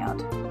Holly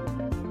Swinnyard.